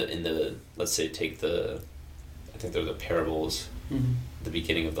 like in the let's say take I think they're the parables, the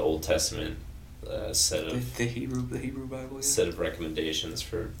beginning of the Old Testament, set of the Hebrew Bible, yeah. Set of recommendations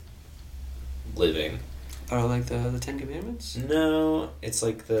for living. Oh, like the Ten Commandments? No, it's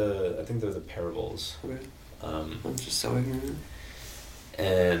like I think they're the parables. Okay. I'm just so ignorant.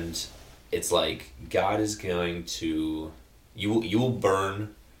 And it's like God is going to you will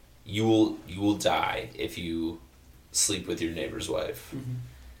burn, you will die if you sleep with your neighbor's wife.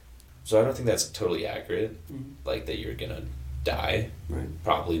 So I don't think that's totally accurate. Like that you're gonna die. Right.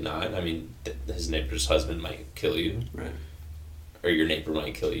 Probably not. I mean, his neighbor's husband might kill you. Right. Or your neighbor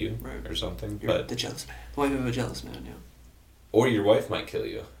might kill you. Right. Or something. But the jealous man. The wife of a jealous man, yeah. Or your wife might kill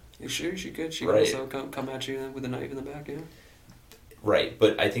you. Sure, she could. She could also come at you with a knife in the back, yeah. Right,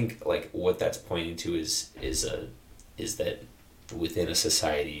 but I think like what that's pointing to is that within a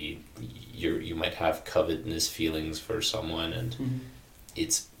society, you might have covetousness feelings for someone, and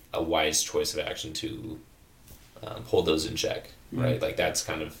it's a wise choice of action to hold those in check, right? Like that's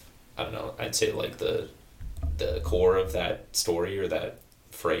kind of, I don't know, I'd say like the core of that story or that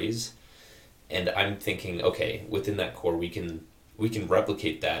phrase, and I'm thinking, okay, within that core we can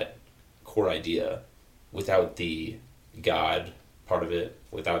replicate that core idea without the God part of it,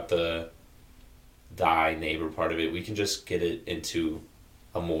 without the thy neighbor part of it. We can just get it into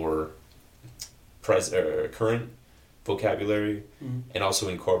a more current vocabulary, and also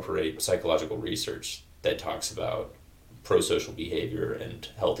incorporate psychological research that talks about pro-social behavior and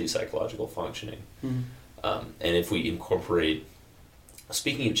healthy psychological functioning. And if we incorporate,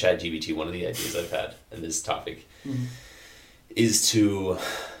 speaking of ChatGPT, one of the ideas I've had in this topic is to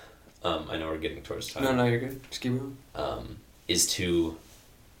I know we're getting towards time. No, you're good. Just keep going. Is to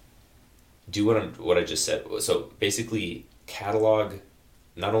do what I just said. So basically, catalog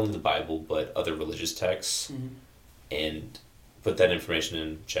not only the Bible but other religious texts, and put that information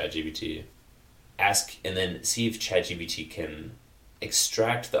in ChatGPT. Ask and then see if ChatGPT can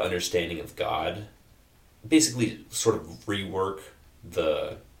extract the understanding of God. Basically, sort of rework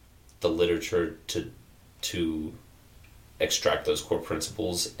the literature to extract those core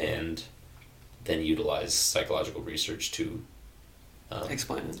principles, and then utilize psychological research to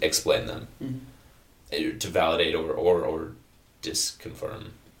explain them, to validate or disconfirm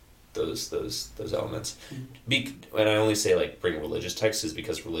those elements. When I only say like bring religious texts is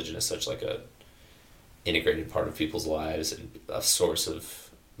because religion is such like a integrated part of people's lives and a source of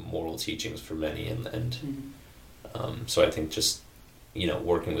moral teachings for many, and so I think just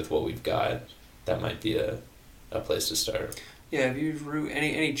working with what we've got, that might be a place to start. Yeah, if you root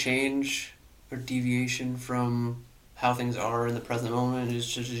any change or deviation from how things are in the present moment,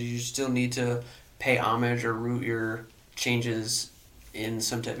 is just you still need to pay homage or root your changes in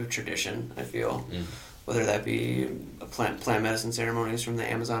some type of tradition. I feel, whether that be plant medicine ceremonies from the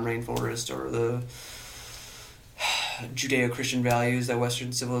Amazon rainforest or the Judeo-Christian values that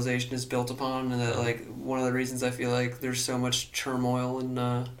Western civilization is built upon, and that like one of the reasons I feel like there's so much turmoil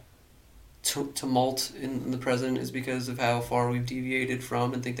and tumult in the present is because of how far we've deviated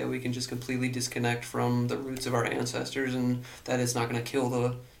from, and think that we can just completely disconnect from the roots of our ancestors, and that it's not going to kill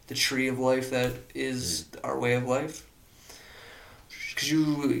the tree of life that is our way of life.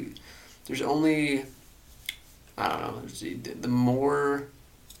 Because there's only, I don't know,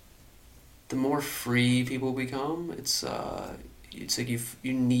 the more free people become, it's like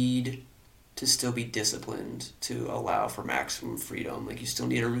you need to still be disciplined to allow for maximum freedom. Like you still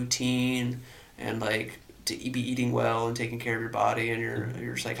need a routine and like to be eating well and taking care of your body and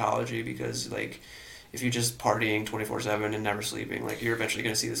your psychology, because like if you're just partying 24/7 and never sleeping, like you're eventually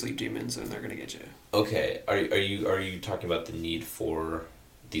going to see the sleep demons and they're going to get you. Okay, are you talking about the need for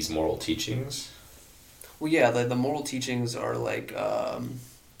these moral teachings? Well, yeah, the moral teachings are like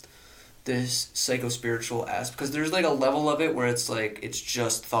this psycho-spiritual aspect, because there's like a level of it where it's like it's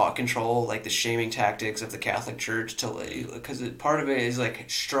just thought control, like the shaming tactics of the Catholic Church, to because part of it is like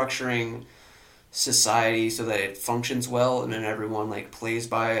structuring society so that it functions well and then everyone like plays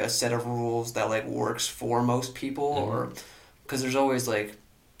by a set of rules that like works for most people, or because there's always like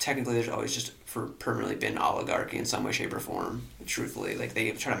technically there's always just for permanently been oligarchy in some way, shape, or form. Truthfully, like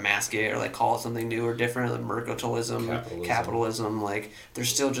they try to mask it or like call it something new or different, like mercantilism, capitalism. Like there's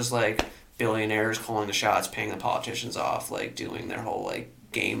still just like billionaires calling the shots, paying the politicians off, like doing their whole like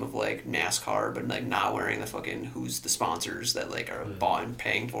game of like NASCAR, but like not wearing the fucking who's the sponsors that like are bought and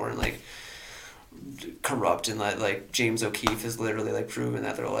paying for, and like corrupt, and like James O'Keefe has literally like proven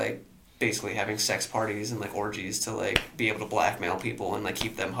that they're like basically having sex parties and like orgies to like be able to blackmail people and like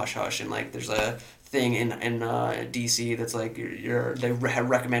keep them hush hush. And like there's a thing in DC that's like they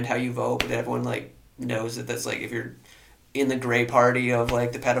recommend how you vote, but everyone like knows that that's like if you're in the gray party of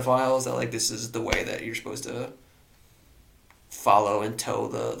like the pedophiles, that like this is the way that you're supposed to follow and toe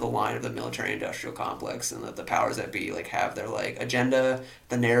the line of the military industrial complex, and that the powers that be like have their like agenda,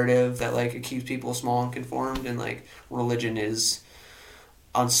 the narrative that like it keeps people small and conformed, and like religion is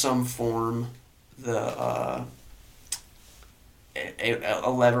on some form a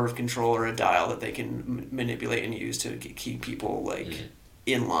lever of control or a dial that they can manipulate and use to keep people like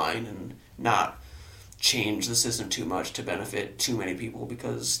in line and not change the system too much to benefit too many people,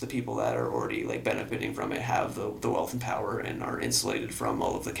 because the people that are already like benefiting from it have the wealth and power and are insulated from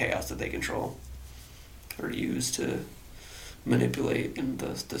all of the chaos that they control or use to manipulate, and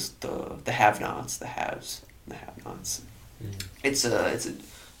the have-nots, the haves, and the have-nots. It's a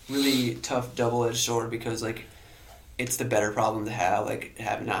really tough double-edged sword, because like it's the better problem to have, like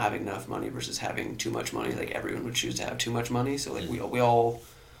not having enough money versus having too much money. Like everyone would choose to have too much money, so like we all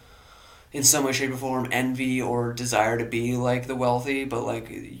in some way, shape, or form envy or desire to be like the wealthy, but like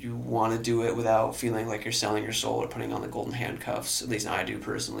you want to do it without feeling like you're selling your soul or putting on the golden handcuffs. At least I do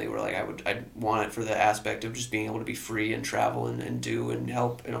personally, where like I'd want it for the aspect of just being able to be free and travel and do and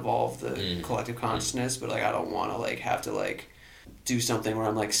help and evolve the collective consciousness, but like I don't want to like have to like do something where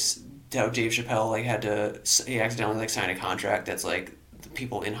I'm like how Dave Chappelle like he accidentally like signed a contract that's like the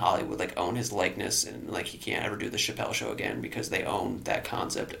people in Hollywood like own his likeness, and like he can't ever do the Chappelle Show again because they own that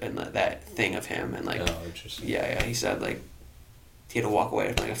concept and that thing of him, and like he said like he had to walk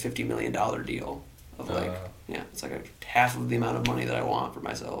away from like a $50 million deal of like it's like half of the amount of money that I want for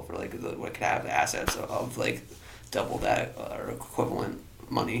myself, or like what could have assets of like double that or equivalent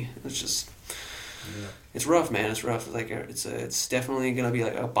money. It's just It's rough, man. It's rough. Like it's definitely gonna be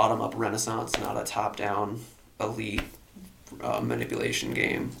like a bottom up renaissance, not a top down elite manipulation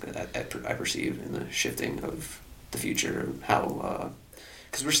game that I perceive in the shifting of the future. How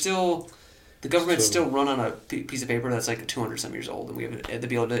because we're still. The government's still run on a piece of paper that's like 200 some years old, and we have the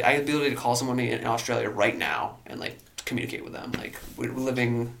ability. I have the ability to call someone in Australia right now and like communicate with them. Like we're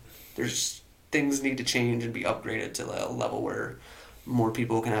living. There's things need to change and be upgraded to a level where more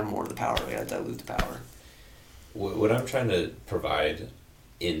people can have more of the power. We gotta dilute the power. What I'm trying to provide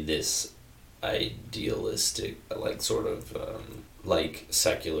in this idealistic, like sort of like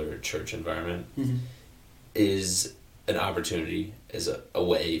secular church environment, is an opportunity, is a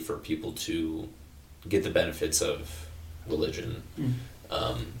way for people to get the benefits of religion,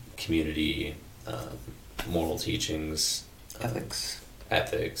 community, moral teachings,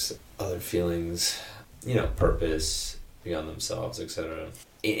 ethics, other feelings, purpose beyond themselves, etc.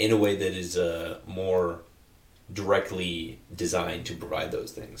 In a way that is more directly designed to provide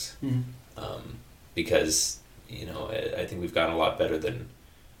those things. Because, I think we've gotten a lot better than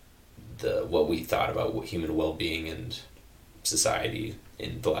what we thought about human well-being and society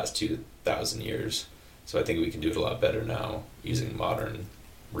in the last 2,000 years. So I think we can do it a lot better now using modern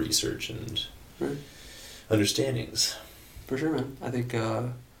research and understandings. For sure, man. I think...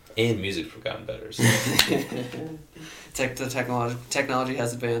 And music's gotten better. So. The technology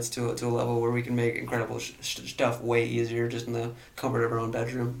has advanced to a level where we can make incredible stuff way easier just in the comfort of our own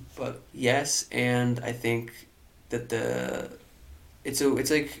bedroom. But yes, and I think that it's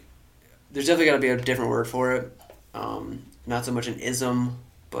like... There's definitely got to be a different word for it. Not so much an ism,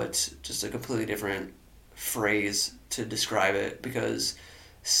 but just a completely different phrase to describe it. Because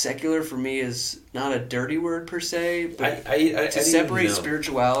secular for me is not a dirty word per se, but to separate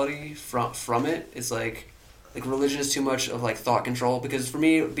spirituality from it is like religion is too much of like thought control. Because for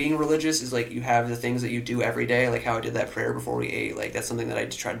me, being religious is like you have the things that you do every day, like how I did that prayer before we ate. Like that's something that I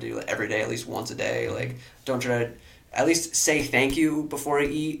try to do like, every day, at least once a day. Like don't try to. At least say thank you before I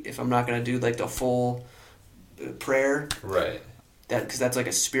eat if I'm not going to do like the full prayer. Right. Because that's like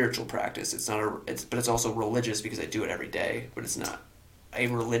a spiritual practice. It's not but it's also religious because I do it every day. But it's not a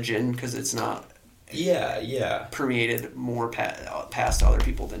religion because it's not. Yeah. Permeated more past other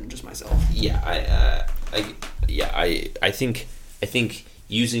people than just myself. Yeah, I think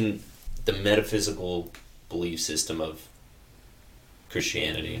using the metaphysical belief system of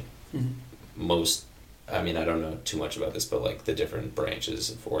Christianity, most. I mean, I don't know too much about this, but like the different branches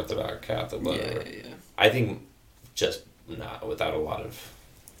of Orthodox, Catholic, whatever. Yeah. I think just not without a lot of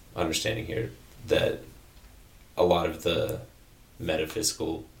understanding here that a lot of the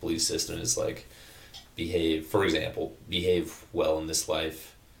metaphysical belief system is like behave well in this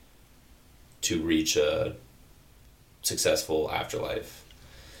life to reach a successful afterlife.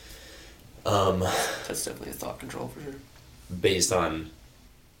 That's definitely a thought control for sure. Based on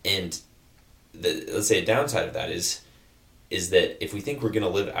let's say a downside of that is that if we think we're going to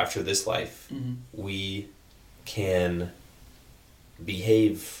live after this life, we can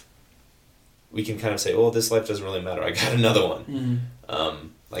behave. We can kind of say, "Oh, this life doesn't really matter. I got another one."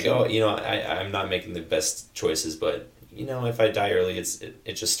 I'm not making the best choices, but if I die early,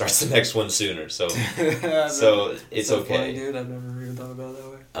 it just starts the next one sooner. So so it's so okay. Funny, dude. I've never even thought about it that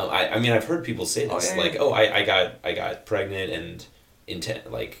way. I mean, I've heard people say this, I got pregnant and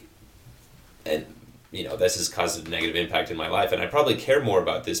and this has caused a negative impact in my life, and I probably care more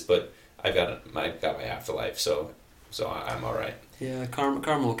about this, but I've got my afterlife, so I'm all right. Yeah,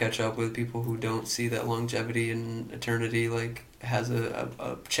 karma will catch up with people who don't see that longevity and eternity like has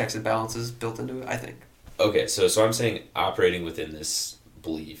a checks and balances built into it, I think. Okay, so I'm saying operating within this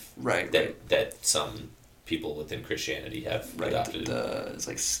belief, right, that some people within Christianity have adopted. It's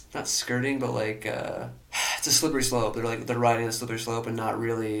like not skirting, but like it's a slippery slope. They're riding a slippery slope and not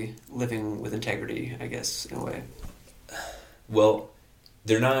really living with integrity, I guess, in a way. Well,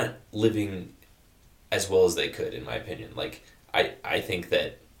 they're not living as well as they could, in my opinion. Like I think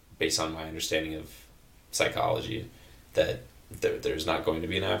that based on my understanding of psychology, that there's not going to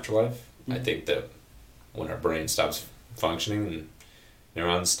be an afterlife. I think that when our brain stops functioning and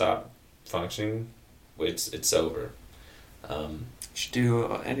neurons stop functioning, it's over. You should do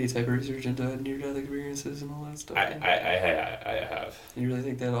any type of research into near-death experiences and all that stuff. I have. You really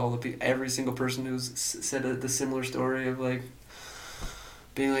think that every single person who's said the similar story of like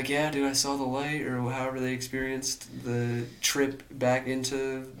being like, yeah, dude, I saw the light, or however they experienced the trip back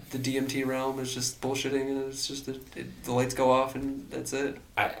into the DMT realm is just bullshitting, and it's just the lights go off and that's it.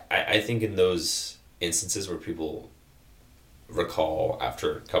 I think in those instances where people recall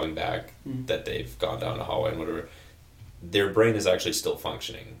after coming back that they've gone down a hallway and whatever, their brain is actually still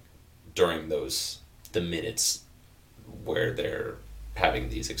functioning. during the minutes where they're having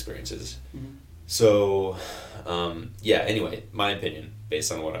these experiences. Mm-hmm. So, anyway, my opinion,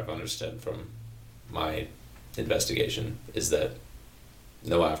 based on what I've understood from my investigation, is that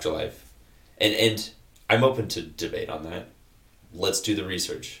no afterlife. And I'm open to debate on that. Let's do the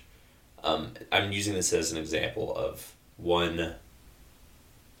research. I'm using this as an example of one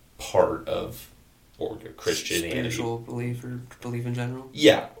part of Christianity. Spiritual belief or belief in general?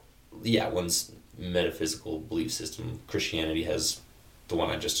 Yeah, one's metaphysical belief system. Christianity has the one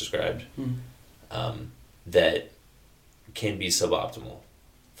I just described, that can be suboptimal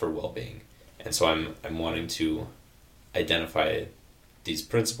for well-being. And so I'm wanting to identify these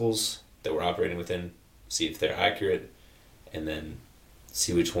principles that we're operating within, see if they're accurate, and then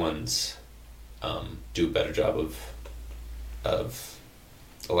see which ones do a better job of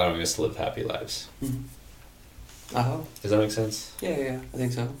allowing us to live happy lives. Mm-hmm. I hope. Does that make sense? Yeah, I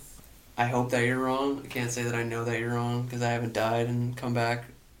think so. I hope that you're wrong. I can't say that I know that you're wrong because I haven't died and come back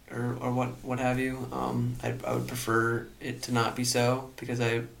or what have you. I would prefer it to not be so because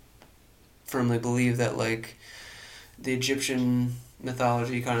I firmly believe that like the Egyptian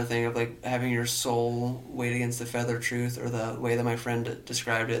mythology kind of thing of like having your soul weighed against the feather truth, or the way that my friend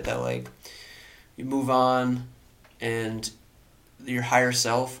described it, that like you move on and your higher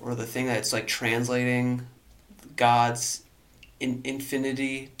self, or the thing that's like translating God's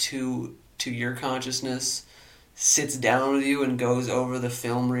infinity to your consciousness, sits down with you and goes over the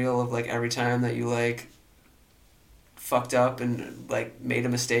film reel of like every time that you like fucked up and like made a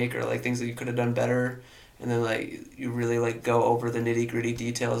mistake, or like things that you could have done better, and then like you really like go over the nitty-gritty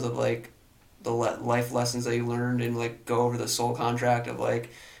details of like the life lessons that you learned, and like go over the soul contract of like,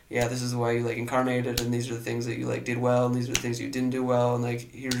 yeah, this is why you like incarnated, and these are the things that you like did well, and these are the things you didn't do well, and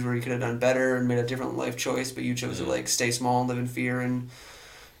like here's where you could have done better and made a different life choice, but you chose to like stay small and live in fear, and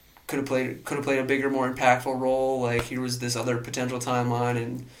could have played a bigger, more impactful role. Like here was this other potential timeline,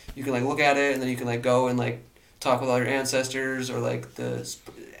 and you can like look at it, and then you can like go and like talk with all your ancestors, or like the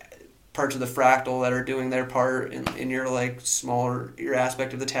parts of the fractal that are doing their part in your like smaller, your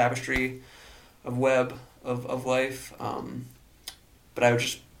aspect of the tapestry of web of life. But I would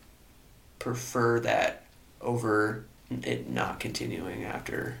just prefer that over it not continuing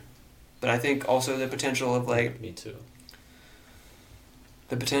after. But I think also the potential of like, me too.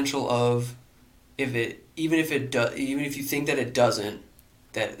 The potential of even if you think that it doesn't,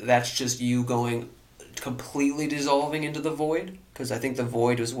 that's just you going completely dissolving into the void, because I think the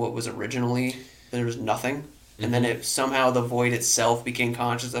void was what was originally, there was nothing, and then it somehow the void itself became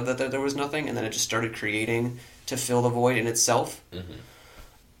conscious of that there was nothing, and then it just started creating to fill the void in itself.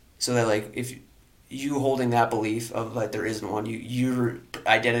 So that like if you holding that belief of like there isn't one, your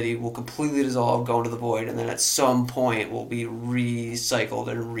identity will completely dissolve, go into the void, and then at some point will be recycled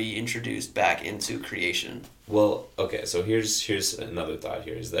and reintroduced back into creation. Well, okay, so here's another thought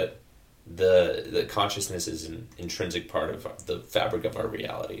here, is that the consciousness is an intrinsic part of the fabric of our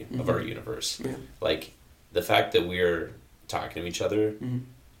reality, of our universe. Yeah. Like the fact that we're talking to each other,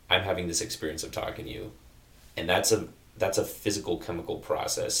 I'm having this experience of talking to you, and that's a physical chemical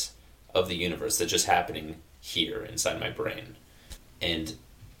process of the universe that's just happening here inside my brain. And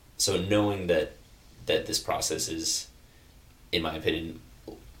so knowing that this process is, in my opinion,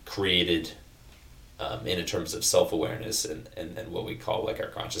 created in terms of self-awareness and what we call like our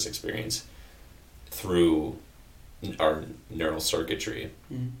conscious experience through our neural circuitry,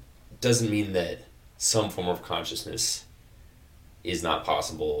 doesn't mean that some form of consciousness is not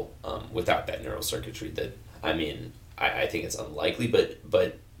possible without that neural circuitry. That, I mean, I think it's unlikely,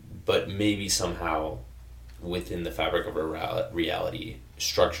 but maybe somehow within the fabric of our reality,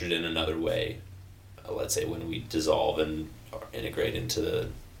 structured in another way. Let's say when we dissolve and integrate into the,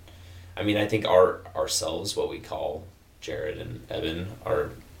 I mean, I think ourselves, what we call Jarrett and Evan,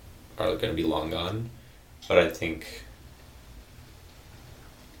 are going to be long gone, but I think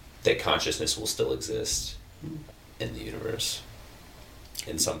that consciousness will still exist in the universe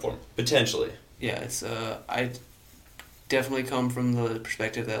in some form, potentially. Yeah, it's I definitely come from the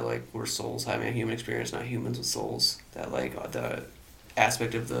perspective that like we're souls having a human experience, not humans with souls. That like the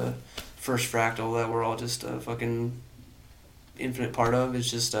aspect of the first fractal that we're all just a fucking infinite part of is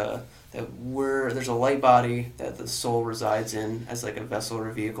just that there's a light body that the soul resides in as like a vessel or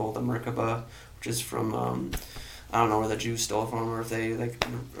a vehicle, the Merkaba, which is from I don't know where the Jews stole it from, or if they like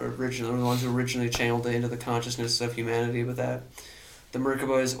originally the ones who originally channeled it into the consciousness of humanity, but that the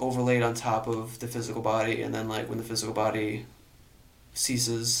Merkaba is overlaid on top of the physical body, and then like when the physical body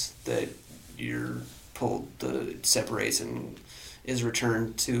ceases, that you're pulled, it separates and is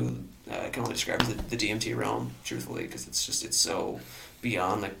returned to, I can only describe the DMT realm, truthfully, because it's so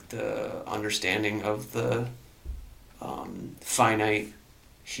beyond the understanding of the finite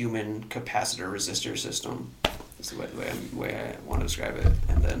human capacitor resistor system. That's the way I want to describe it.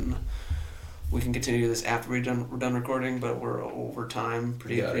 And then we can continue this after we're done recording, but we're over time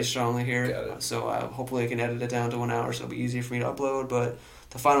pretty strongly here. So hopefully I can edit it down to 1 hour, so it'll be easier for me to upload. But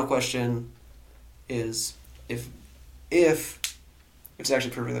the final question is if it's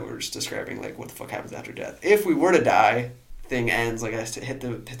actually perfect that we're just describing like what the fuck happens after death. If we were to die, thing ends, like I hit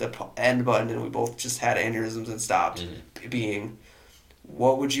the end button and we both just had aneurysms and stopped being.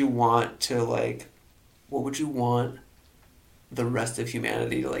 What would you want the rest of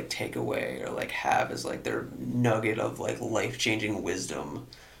humanity to like take away or like have as like their nugget of like life-changing wisdom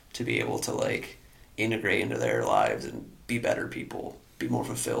to be able to like integrate into their lives and be better people, be more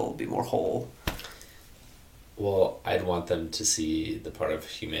fulfilled, be more whole? Well, I'd want them to see the part of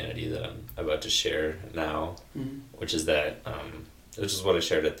humanity that I'm about to share now, which is that, which is what I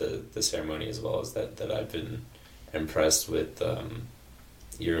shared at the ceremony as well, is that I've been impressed with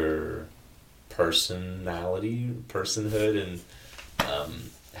your personhood, and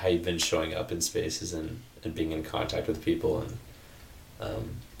how you've been showing up in spaces and being in contact with people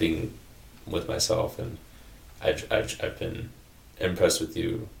and being with myself, and I've been impressed with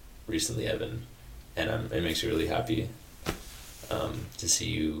you recently, Evan, and it makes me really happy to see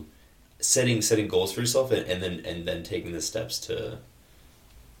you setting goals for yourself and then taking the steps to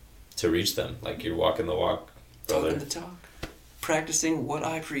reach them. Like you're walking the walk, brother. Talking the talk. Practicing what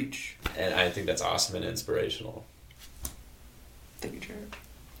I preach. And I think that's awesome and inspirational. Thank you, Jarrett.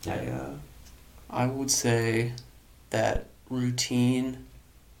 Yeah. I would say that routine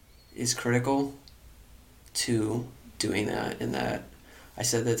is critical to doing that, and that I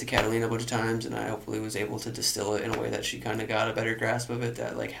said that to Catalina a bunch of times, and I hopefully was able to distill it in a way that she kind of got a better grasp of it,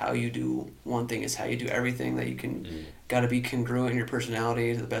 that like how you do one thing is how you do everything, that you can got to be congruent in your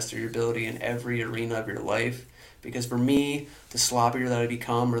personality to the best of your ability in every arena of your life. Because for me, the sloppier that I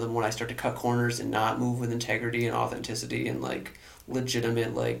become, or the when I start to cut corners and not move with integrity and authenticity and like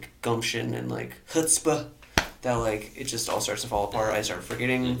legitimate like gumption and like chutzpah, that like it just all starts to fall apart. I start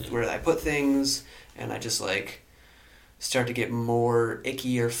forgetting where I put things, and I just like start to get more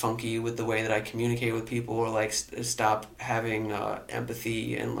icky or funky with the way that I communicate with people, or like stop having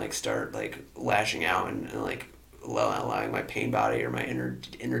empathy and like start like lashing out and like allowing my pain body or my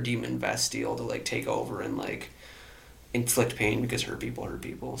inner demon Bastille to like take over and like inflict pain, because hurt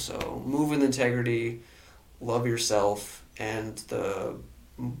people. So move with integrity, love yourself, and the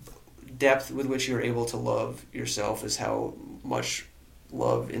depth with which you're able to love yourself is how much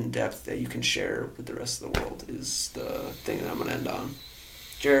love in depth that you can share with the rest of the world, is the thing that I'm going to end on.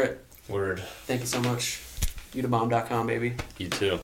 Jarrett. Word. Thank you so much. youtobomb.com, baby. You too.